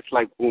 man, it's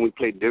like when we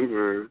played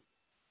Denver,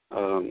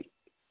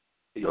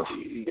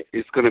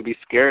 it's going to be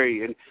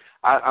scary. And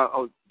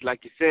I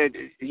like you said,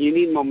 you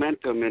need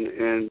momentum,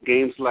 and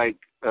games like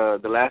the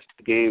last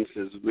 2 games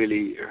has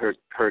really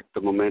hurt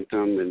the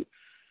momentum,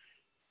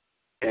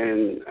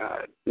 and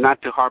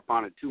not to harp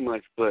on it too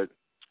much, but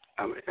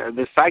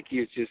the psyche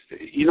is just,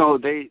 you know,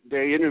 they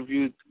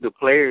interviewed the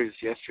players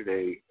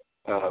yesterday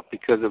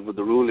because of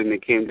the ruling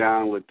that came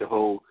down with the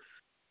whole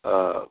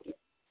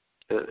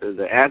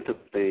the anthem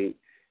thing,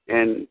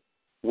 and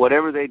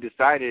whatever they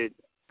decided,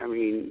 I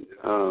mean,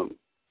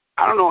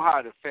 I don't know how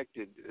it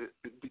affected.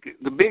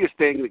 The biggest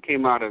thing that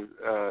came out of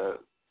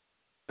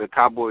the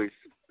Cowboys'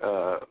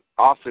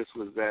 office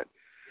was that,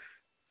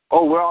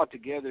 we're all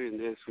together in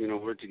this, you know,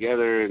 we're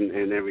together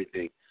and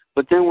everything.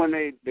 But then when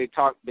they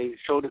talked, they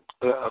showed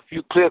a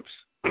few clips,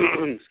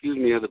 excuse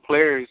me, of the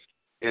players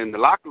in the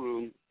locker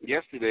room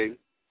yesterday.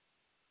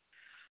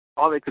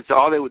 All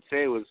they would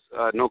say was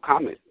no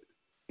comment.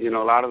 You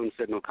know, a lot of them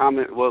said no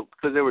comment. Well,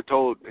 because they were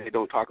told, hey,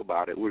 don't talk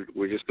about it.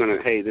 We're just gonna,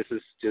 hey, this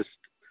is just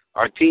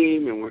our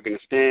team, and we're gonna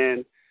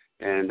stand,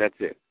 and that's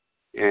it.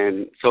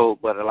 And so,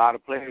 but a lot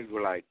of players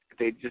were like,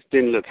 they just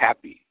didn't look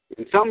happy,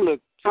 and some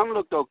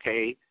looked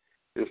okay,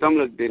 and some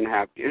looked didn't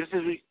happy.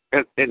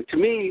 And to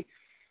me,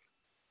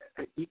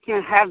 you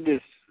can't have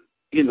this.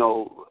 You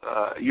know,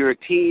 you're a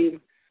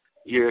team.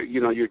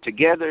 You're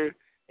together,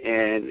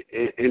 and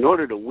in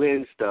order to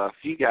win stuff,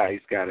 you guys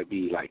got to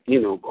be like, you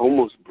know,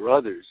 almost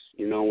brothers.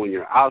 You know, when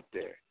you're out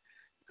there,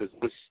 because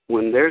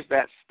when there's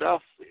that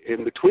stuff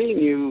in between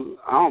you,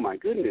 oh my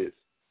goodness.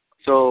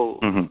 So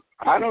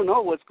I don't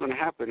know what's going to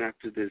happen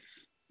after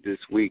this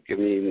week. I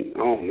mean,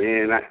 oh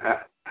man,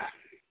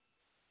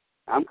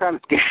 I'm kind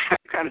of scared. I'm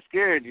kind of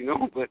scared, you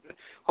know. But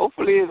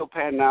hopefully it'll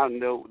pan out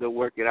and they'll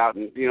work it out.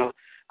 And you know,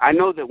 I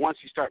know that once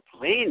you start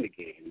playing the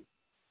game,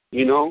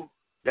 you know,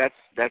 that's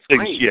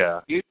great. Yeah.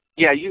 You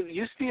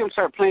see them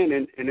start playing,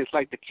 and it's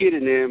like the kid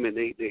in them, and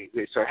they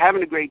start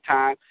having a great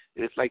time,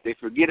 and it's like they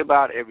forget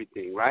about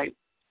everything, right?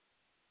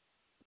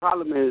 The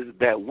problem is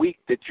that week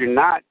that you're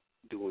not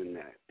doing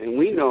that. And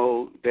we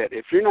know that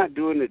if you're not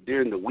doing it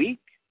during the week,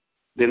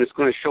 then it's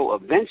going to show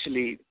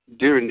eventually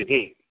during the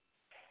game,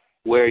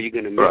 where you're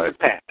going to miss a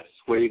pass,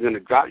 where you're going to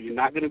drop. You're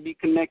not going to be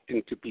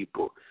connecting to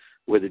people,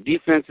 where the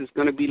defense is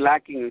going to be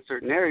lacking in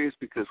certain areas.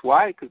 Because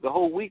why? Because the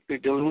whole week they're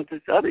dealing with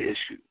this other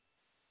issue.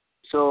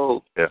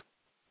 So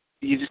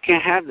you just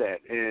can't have that.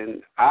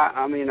 And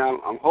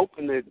I'm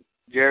hoping that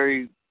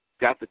Jerry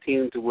got the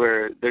team to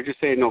where they're just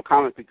saying no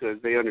comment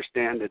because they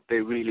understand that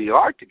they really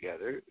are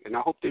together. And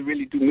I hope they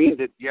really do mean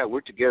that. Yeah,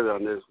 we're together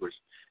on this. We're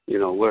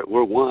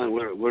one.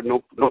 We're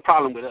no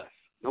problem with us.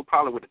 No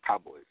problem with the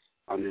Cowboys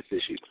on this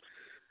issue.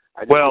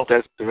 I just hope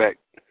that's correct.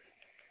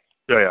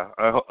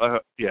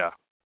 Yeah.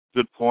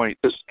 Good point.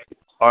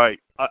 All right,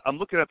 I'm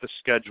looking at the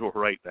schedule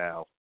right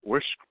now.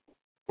 We're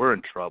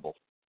in trouble.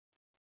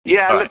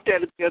 Yeah, I looked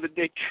at it the other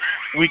day.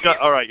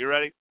 All right, you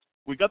ready?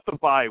 We got the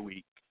bye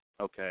week,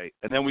 okay,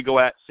 and then we go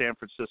at San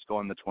Francisco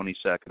on the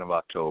 22nd of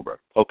October.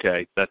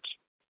 Okay,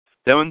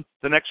 then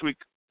the next week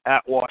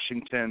at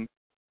Washington.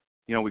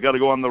 We got to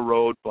go on the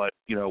road, but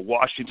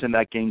Washington,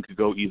 that game could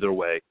go either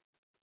way.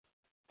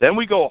 Then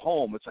we go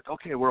home. It's like,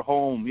 okay, we're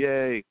home,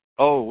 yay.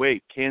 Oh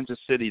wait, Kansas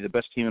City, the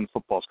best team in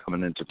football, is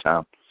coming into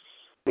town.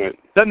 Right.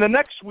 Then the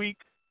next week,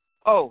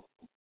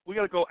 we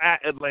got to go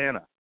at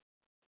Atlanta.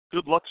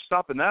 Good luck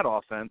stopping that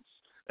offense.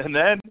 And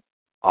then,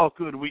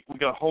 good, we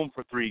got home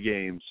for 3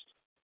 games.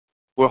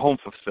 We're home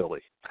for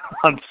Philly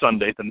on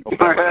Sunday, the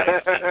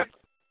November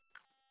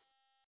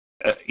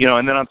 19th.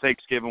 And then on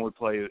Thanksgiving we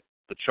play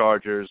the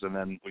Chargers, and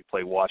then we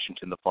play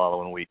Washington the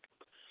following week.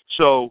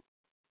 So,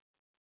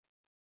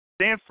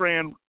 San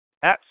Fran,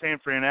 at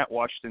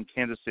Washington,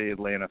 Kansas City,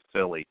 Atlanta,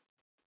 Philly.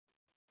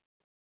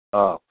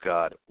 Oh,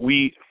 God. What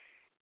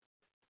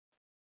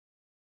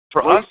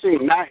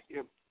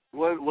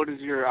is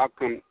your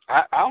outcome?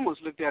 I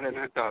almost looked at it and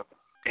I thought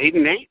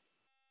 8-8.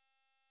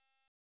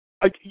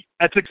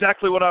 That's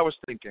exactly what I was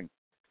thinking,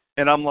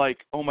 and I'm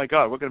like, oh my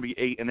God, we're going to be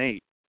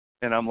 8-8,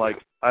 and I'm like,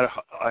 I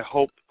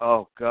hope.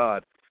 Oh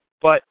God,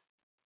 but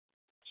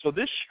so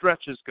this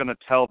stretch is going to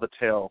tell the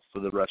tale for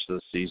the rest of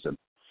the season,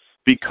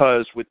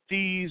 because with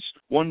these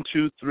 1,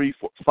 2, 3,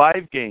 4,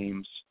 5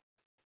 games,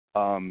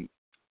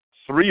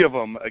 3 of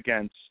them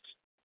against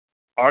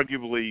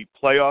arguably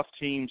playoff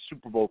teams,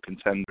 Super Bowl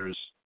contenders.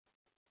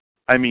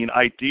 I mean,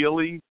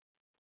 ideally,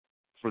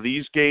 for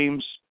these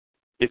games,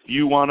 if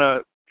you want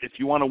to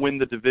win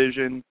the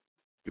division,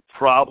 you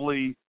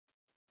probably,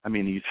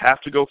 you'd have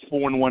to go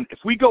 4-1. If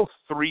we go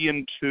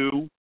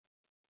 3-2,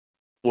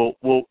 we'll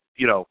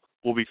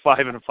be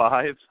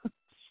 5-5,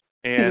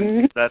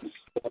 and that's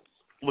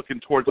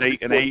looking towards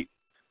 8-8.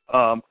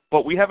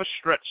 But we have a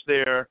stretch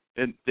there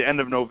in the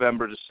end of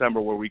November, December,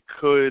 where we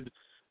could.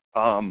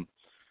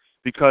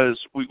 Because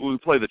we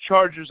play the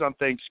Chargers on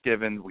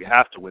Thanksgiving, we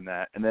have to win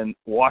that, and then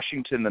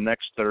Washington the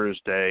next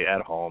Thursday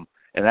at home,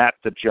 and at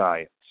the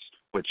Giants,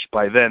 which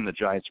by then the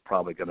Giants are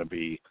probably going to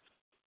be,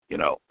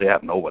 they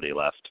have nobody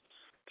left.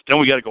 But then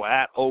we got to go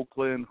at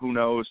Oakland, who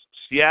knows,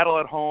 Seattle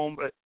at home,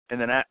 and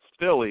then at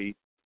Philly.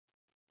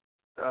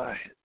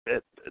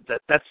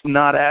 That's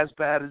not as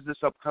bad as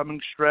this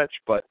upcoming stretch,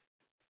 but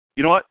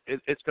you know what?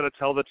 It's going to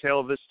tell the tale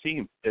of this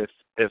team. If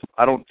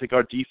I don't think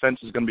our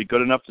defense is going to be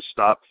good enough to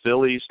stop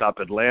Philly, stop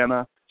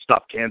Atlanta,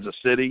 stop Kansas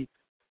City,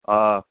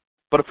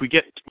 but if we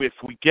get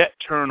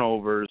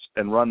turnovers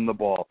and run the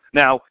ball.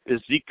 Now,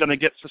 is Zeke going to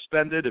get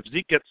suspended? If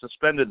Zeke gets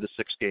suspended the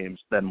 6 games,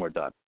 then we're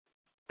done.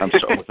 I'm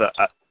sorry with that.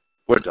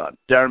 We're done.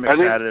 Darren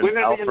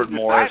McFadden, Alfred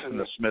Morris, and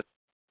the Smith.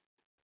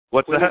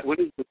 What's that?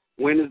 When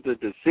is the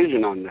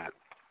decision on that?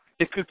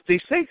 They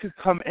say it could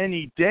come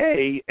any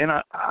day, and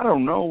I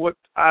don't know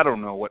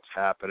what's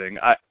happening.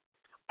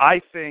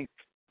 I think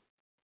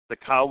the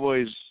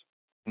Cowboys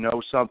know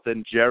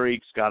something.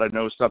 Jerry's got to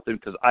know something,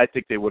 because I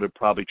think they would have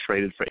probably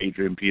traded for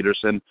Adrian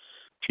Peterson.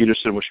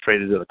 Peterson was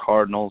traded to the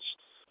Cardinals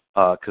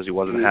because he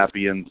wasn't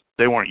happy, and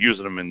they weren't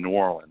using him in New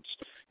Orleans.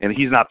 And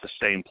he's not the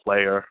same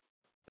player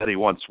that he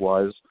once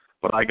was,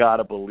 but I got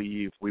to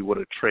believe we would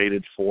have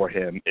traded for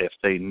him if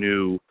they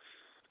knew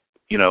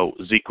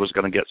Zeke was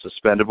going to get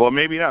suspended. Well,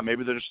 maybe not.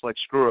 Maybe they're just like,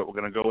 screw it. We're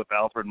going to go with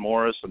Alfred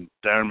Morris and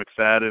Darren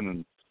McFadden,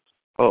 and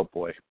oh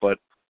boy. But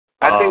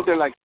I think they're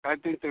like,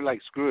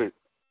 screw it.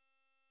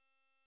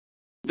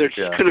 They're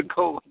just going to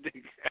go with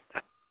it.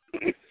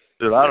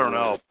 Dude, I don't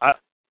know. I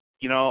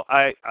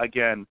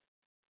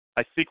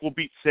think we'll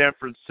beat San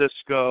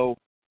Francisco.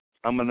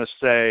 I'm going to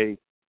say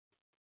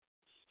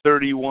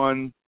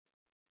 31-17.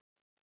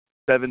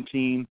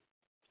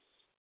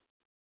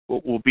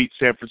 We'll beat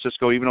San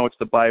Francisco, even though it's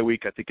the bye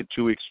week. I think in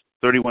 2 weeks,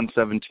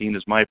 31-17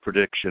 is my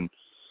prediction.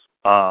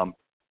 I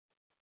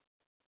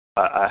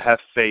have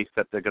faith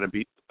that they're going to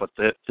beat, but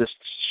this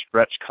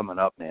stretch coming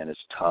up, man, is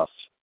tough.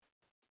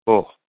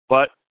 Oh,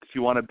 but if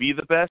you want to be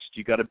the best,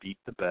 you got to beat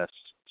the best.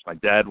 As my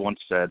dad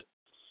once said.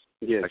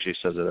 Yes. Actually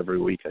says it every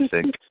week, I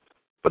think.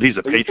 But he's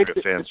a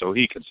Patriot fan, so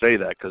he can say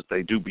that because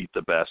they do beat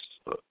the best.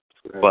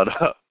 But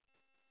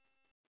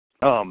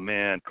oh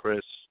man,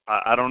 Chris,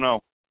 I don't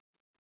know.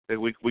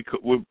 We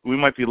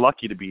might be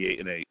lucky to be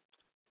 8-8.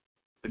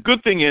 The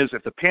good thing is,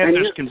 if the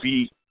Panthers can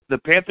be the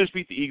Panthers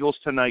beat the Eagles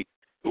tonight,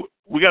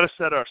 we got to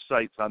set our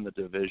sights on the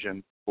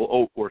division.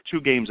 We're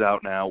 2 games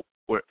out now.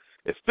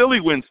 If Philly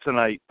wins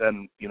tonight,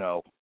 then, we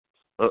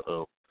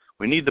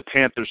need the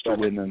Panthers to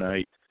win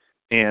tonight.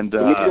 And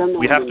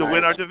we have to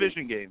win our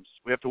division games.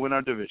 We have to win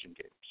our division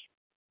games.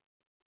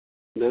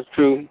 That's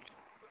true.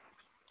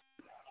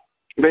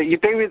 But you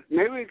think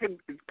maybe we can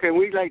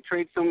we like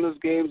trade some of those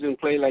games and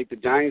play like the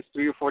Giants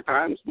 3 or 4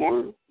 times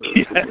more?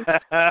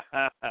 I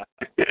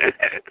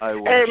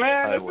wish. Hey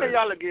man, let's play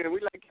y'all again.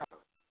 We like y'all.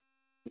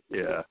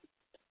 Yeah.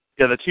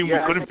 Yeah, the team we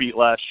couldn't beat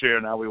last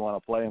year, now we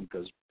want to play them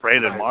because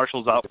Brandon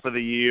Marshall's out for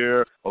the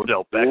year.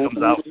 Odell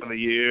Beckham's out for the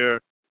year.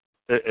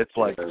 It's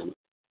like,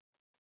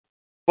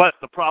 but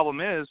the problem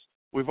is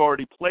we've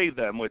already played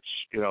them, which,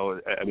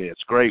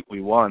 it's great.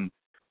 We won.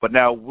 But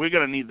now we're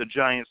going to need the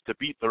Giants to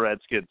beat the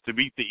Redskins, to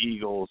beat the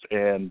Eagles,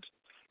 and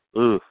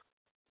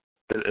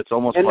it's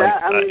almost like...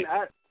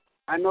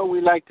 I know we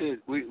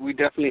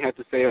definitely have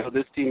to say,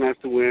 this team has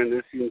to win,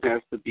 this team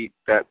has to beat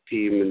that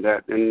team, and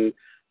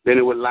then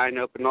it would line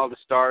up, and all the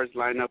stars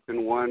line up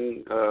in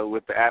one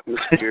with the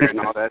atmosphere and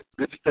all that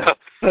good stuff.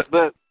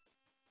 But,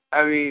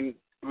 really,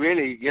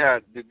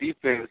 the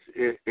defense,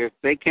 if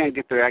they can't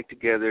get their act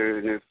together,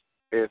 and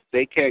if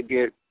they can't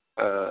get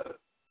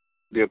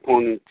the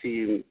opponent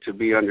team to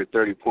be under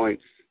 30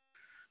 points,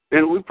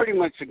 then we pretty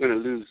much are going to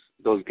lose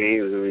those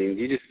games.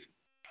 You're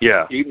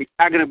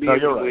not going to be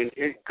able to win.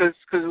 Because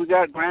we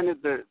got,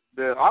 granted, the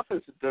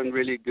offense has done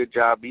really good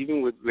job,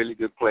 even with really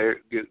good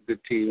players,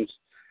 good teams.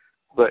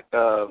 But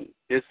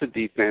it's the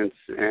defense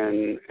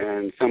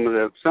and some of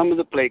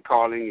the play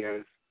calling,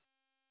 yes.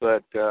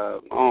 But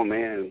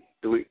man,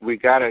 we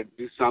got to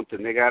do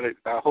something. They got to.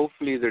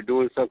 Hopefully, they're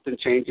doing something,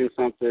 changing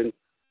something.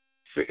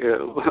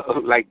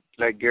 Like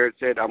Garrett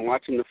said, I'm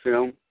watching the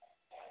film,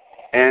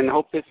 and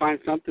hope they find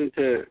something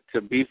to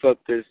beef up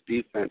this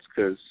defense.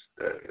 Because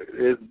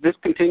if this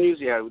continues,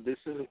 this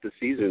isn't the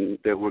season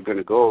that we're going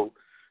to go,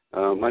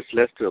 much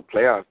less to a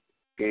playoff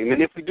game.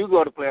 And if we do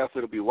go to playoffs,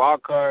 it'll be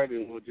wild card,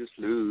 and we'll just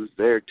lose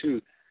there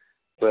too.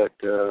 But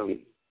I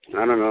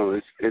don't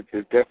know. It's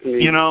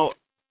definitely and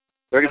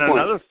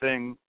another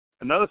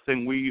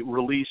thing. We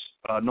released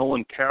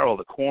Nolan Carroll,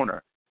 the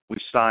corner we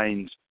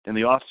signed in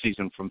the off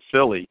season from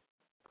Philly.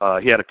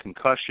 He had a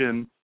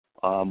concussion,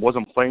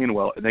 wasn't playing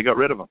well, and they got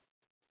rid of him.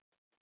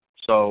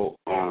 So,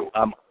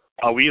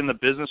 are we in the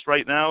business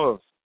right now of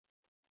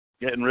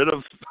getting rid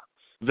of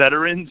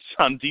veterans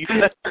on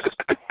defense?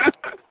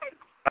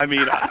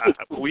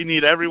 We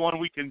need everyone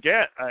we can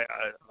get.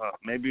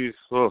 Maybe,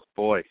 oh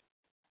boy.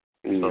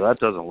 So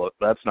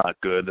that's not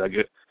good.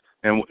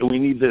 And we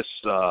need this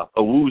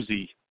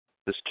Awuzie,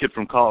 this kid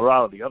from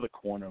Colorado, the other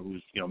corner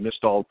who's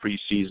missed all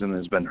preseason and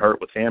has been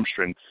hurt with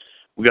hamstring.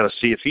 We got to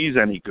see if he's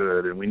any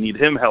good, and we need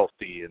him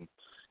healthy. And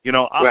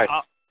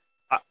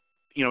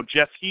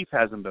Jeff Heath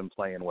hasn't been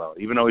playing well,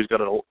 even though he's got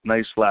a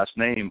nice last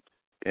name.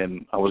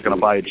 And I was going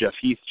to buy a Jeff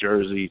Heath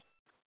jersey,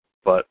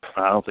 but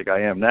I don't think I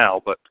am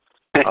now. But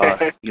he's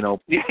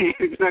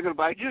not going to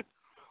buy you.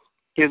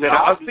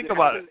 I'll think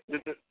about it.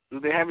 Do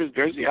they have his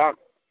jersey out?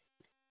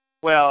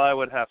 Well, I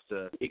would have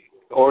to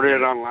order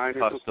it online,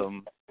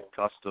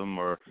 custom,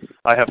 or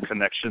I have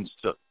connections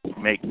to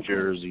make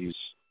jerseys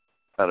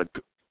at a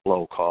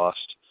low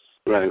cost.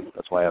 Right.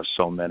 That's why I have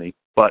so many.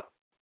 But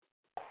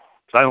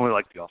I only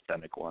like the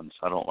authentic ones.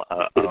 I don't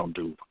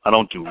do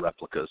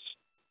replicas.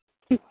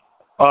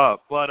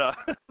 But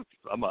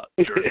I'm a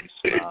jersey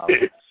snob.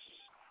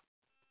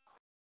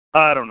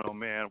 I don't know,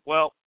 man.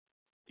 Well,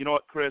 you know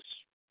what, Chris?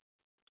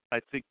 I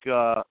think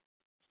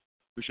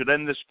we should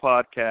end this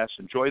podcast.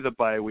 Enjoy the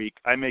bye week.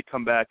 I may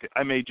come back.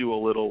 I may do a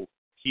little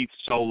Heath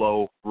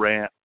solo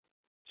rant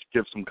to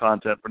give some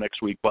content for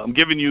next week. But I'm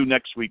giving you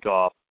next week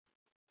off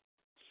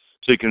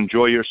so you can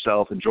enjoy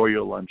yourself, enjoy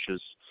your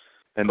lunches,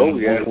 and then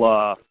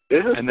we'll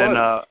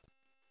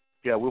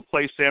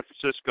play San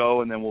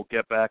Francisco, and then we'll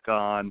get back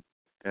on,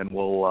 and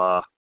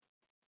we'll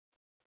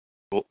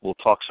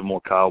talk some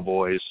more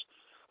Cowboys.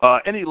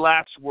 Any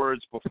last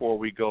words before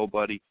we go,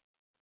 buddy?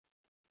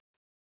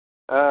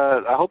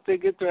 I hope they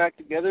get their act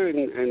together,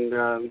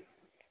 and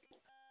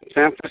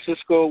San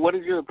Francisco. What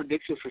is your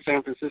prediction for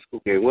San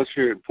Francisco game? What's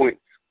your point?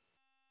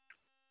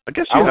 I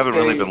guess you haven't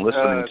really been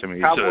listening to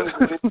me.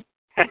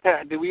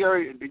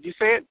 Did you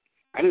say it?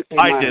 I didn't say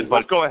I did,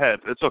 but go ahead.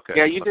 It's okay.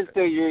 Yeah, you did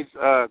say yours,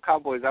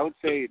 Cowboys. I would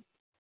say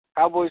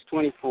Cowboys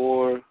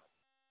 24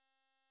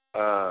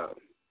 to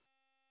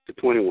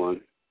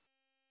 21.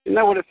 Isn't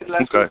that what I said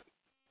last week?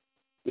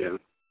 Yeah.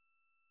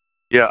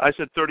 Yeah, I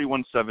said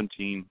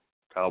 31-17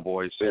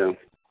 Cowboys.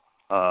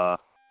 Yeah.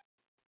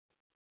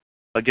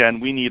 Again,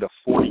 we need a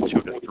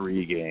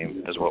 42-3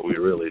 game is what we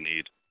really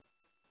need.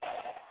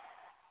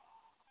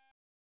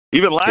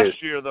 Even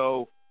last year,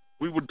 though,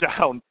 we were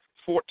down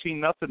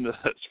 14-0 to the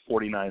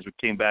 49ers. We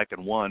came back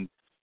and won.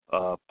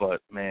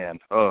 But, man,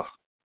 I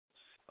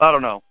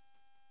don't know.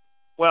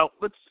 Well,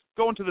 let's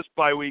go into this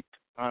bye week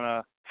on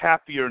a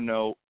happier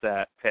note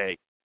that, hey,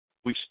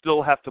 we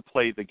still have to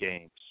play the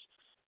games.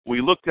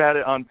 we looked at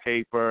it on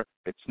paper.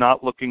 It's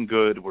not looking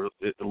good.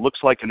 It looks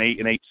like an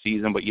 8-8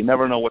 season, but you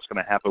never know what's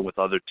going to happen with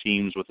other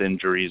teams with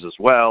injuries as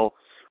well.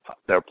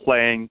 They're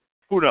playing.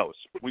 Who knows?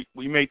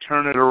 We may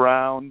turn it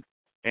around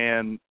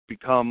and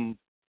become,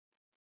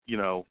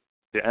 the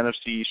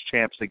NFC East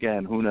champs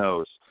again. Who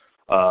knows?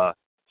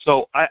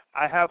 So I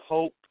have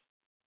hope.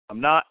 I'm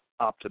not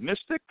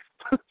optimistic.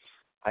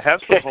 I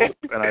have some hope,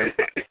 and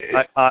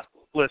I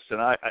listen.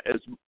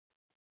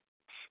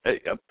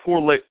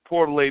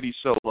 Poor lady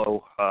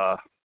Solo.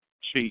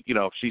 She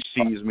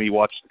sees me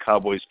watch the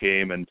Cowboys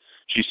game, and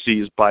she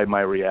sees by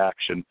my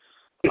reaction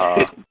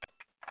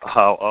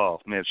how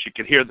she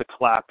could hear the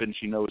clap, and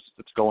she knows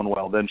it's going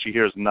well. Then she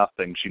hears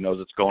nothing. She knows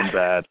it's going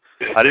bad.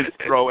 I didn't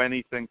throw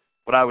anything,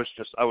 but I was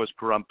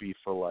grumpy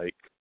for like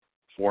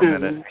 4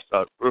 minutes.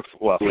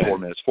 4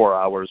 minutes, 4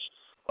 hours.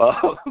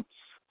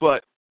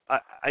 But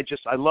I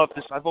love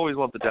this. I've always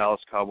loved the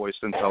Dallas Cowboys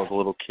since I was a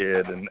little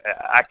kid, and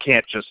I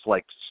can't just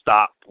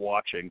stop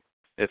watching.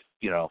 If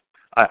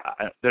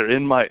they're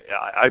in my,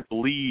 I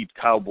bleed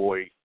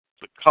Cowboy.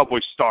 The Cowboy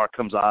star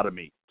comes out of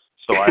me,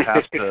 so I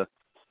have to.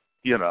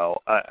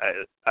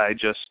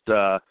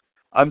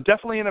 I'm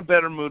definitely in a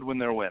better mood when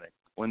they're winning.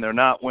 When they're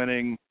not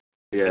winning,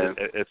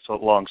 it's a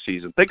long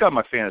season. Thank God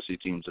my fantasy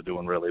teams are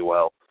doing really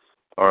well,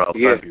 or else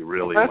I'd be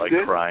really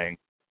good. Crying.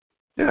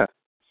 Yeah.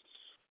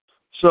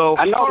 So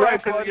I know, all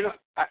right, buddy.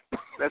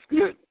 That's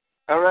good.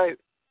 All right.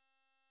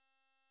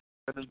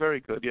 That is very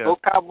good. Yeah. Go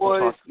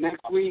Cowboys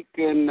next week,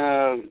 and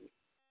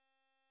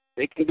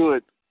they can do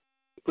it.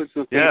 Put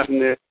some things in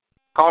there.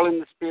 Call in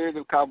the spirit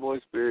of Cowboy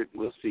spirit.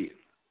 We'll see you.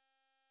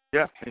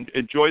 Yeah.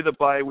 Enjoy the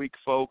bye week,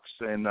 folks,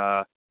 and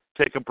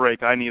take a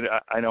break. I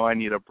know I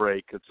need a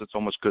break. It's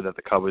almost good that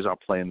the Cowboys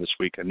aren't playing this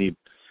week. I need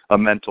a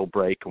mental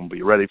break, and we'll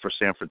be ready for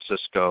San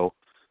Francisco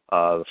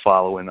the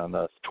following on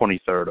the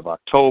 23rd of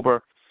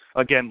October.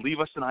 Again, leave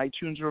us an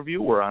iTunes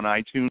review. We're on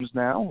iTunes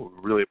now. We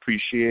really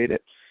appreciate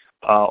it.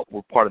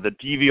 We're part of the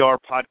DVR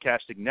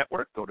Podcasting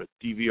Network. Go to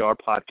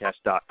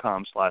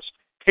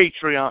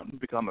dvrpodcast.com/Patreon and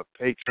become a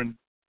patron.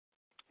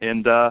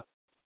 And, all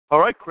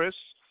right, Chris,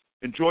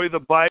 enjoy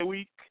the bye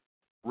week.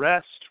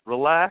 Rest,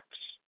 relax,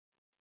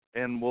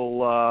 and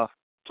we'll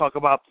talk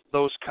about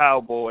those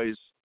Cowboys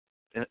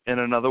in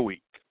another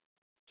week.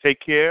 Take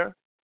care.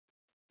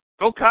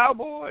 Go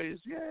Cowboys.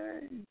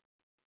 Yay.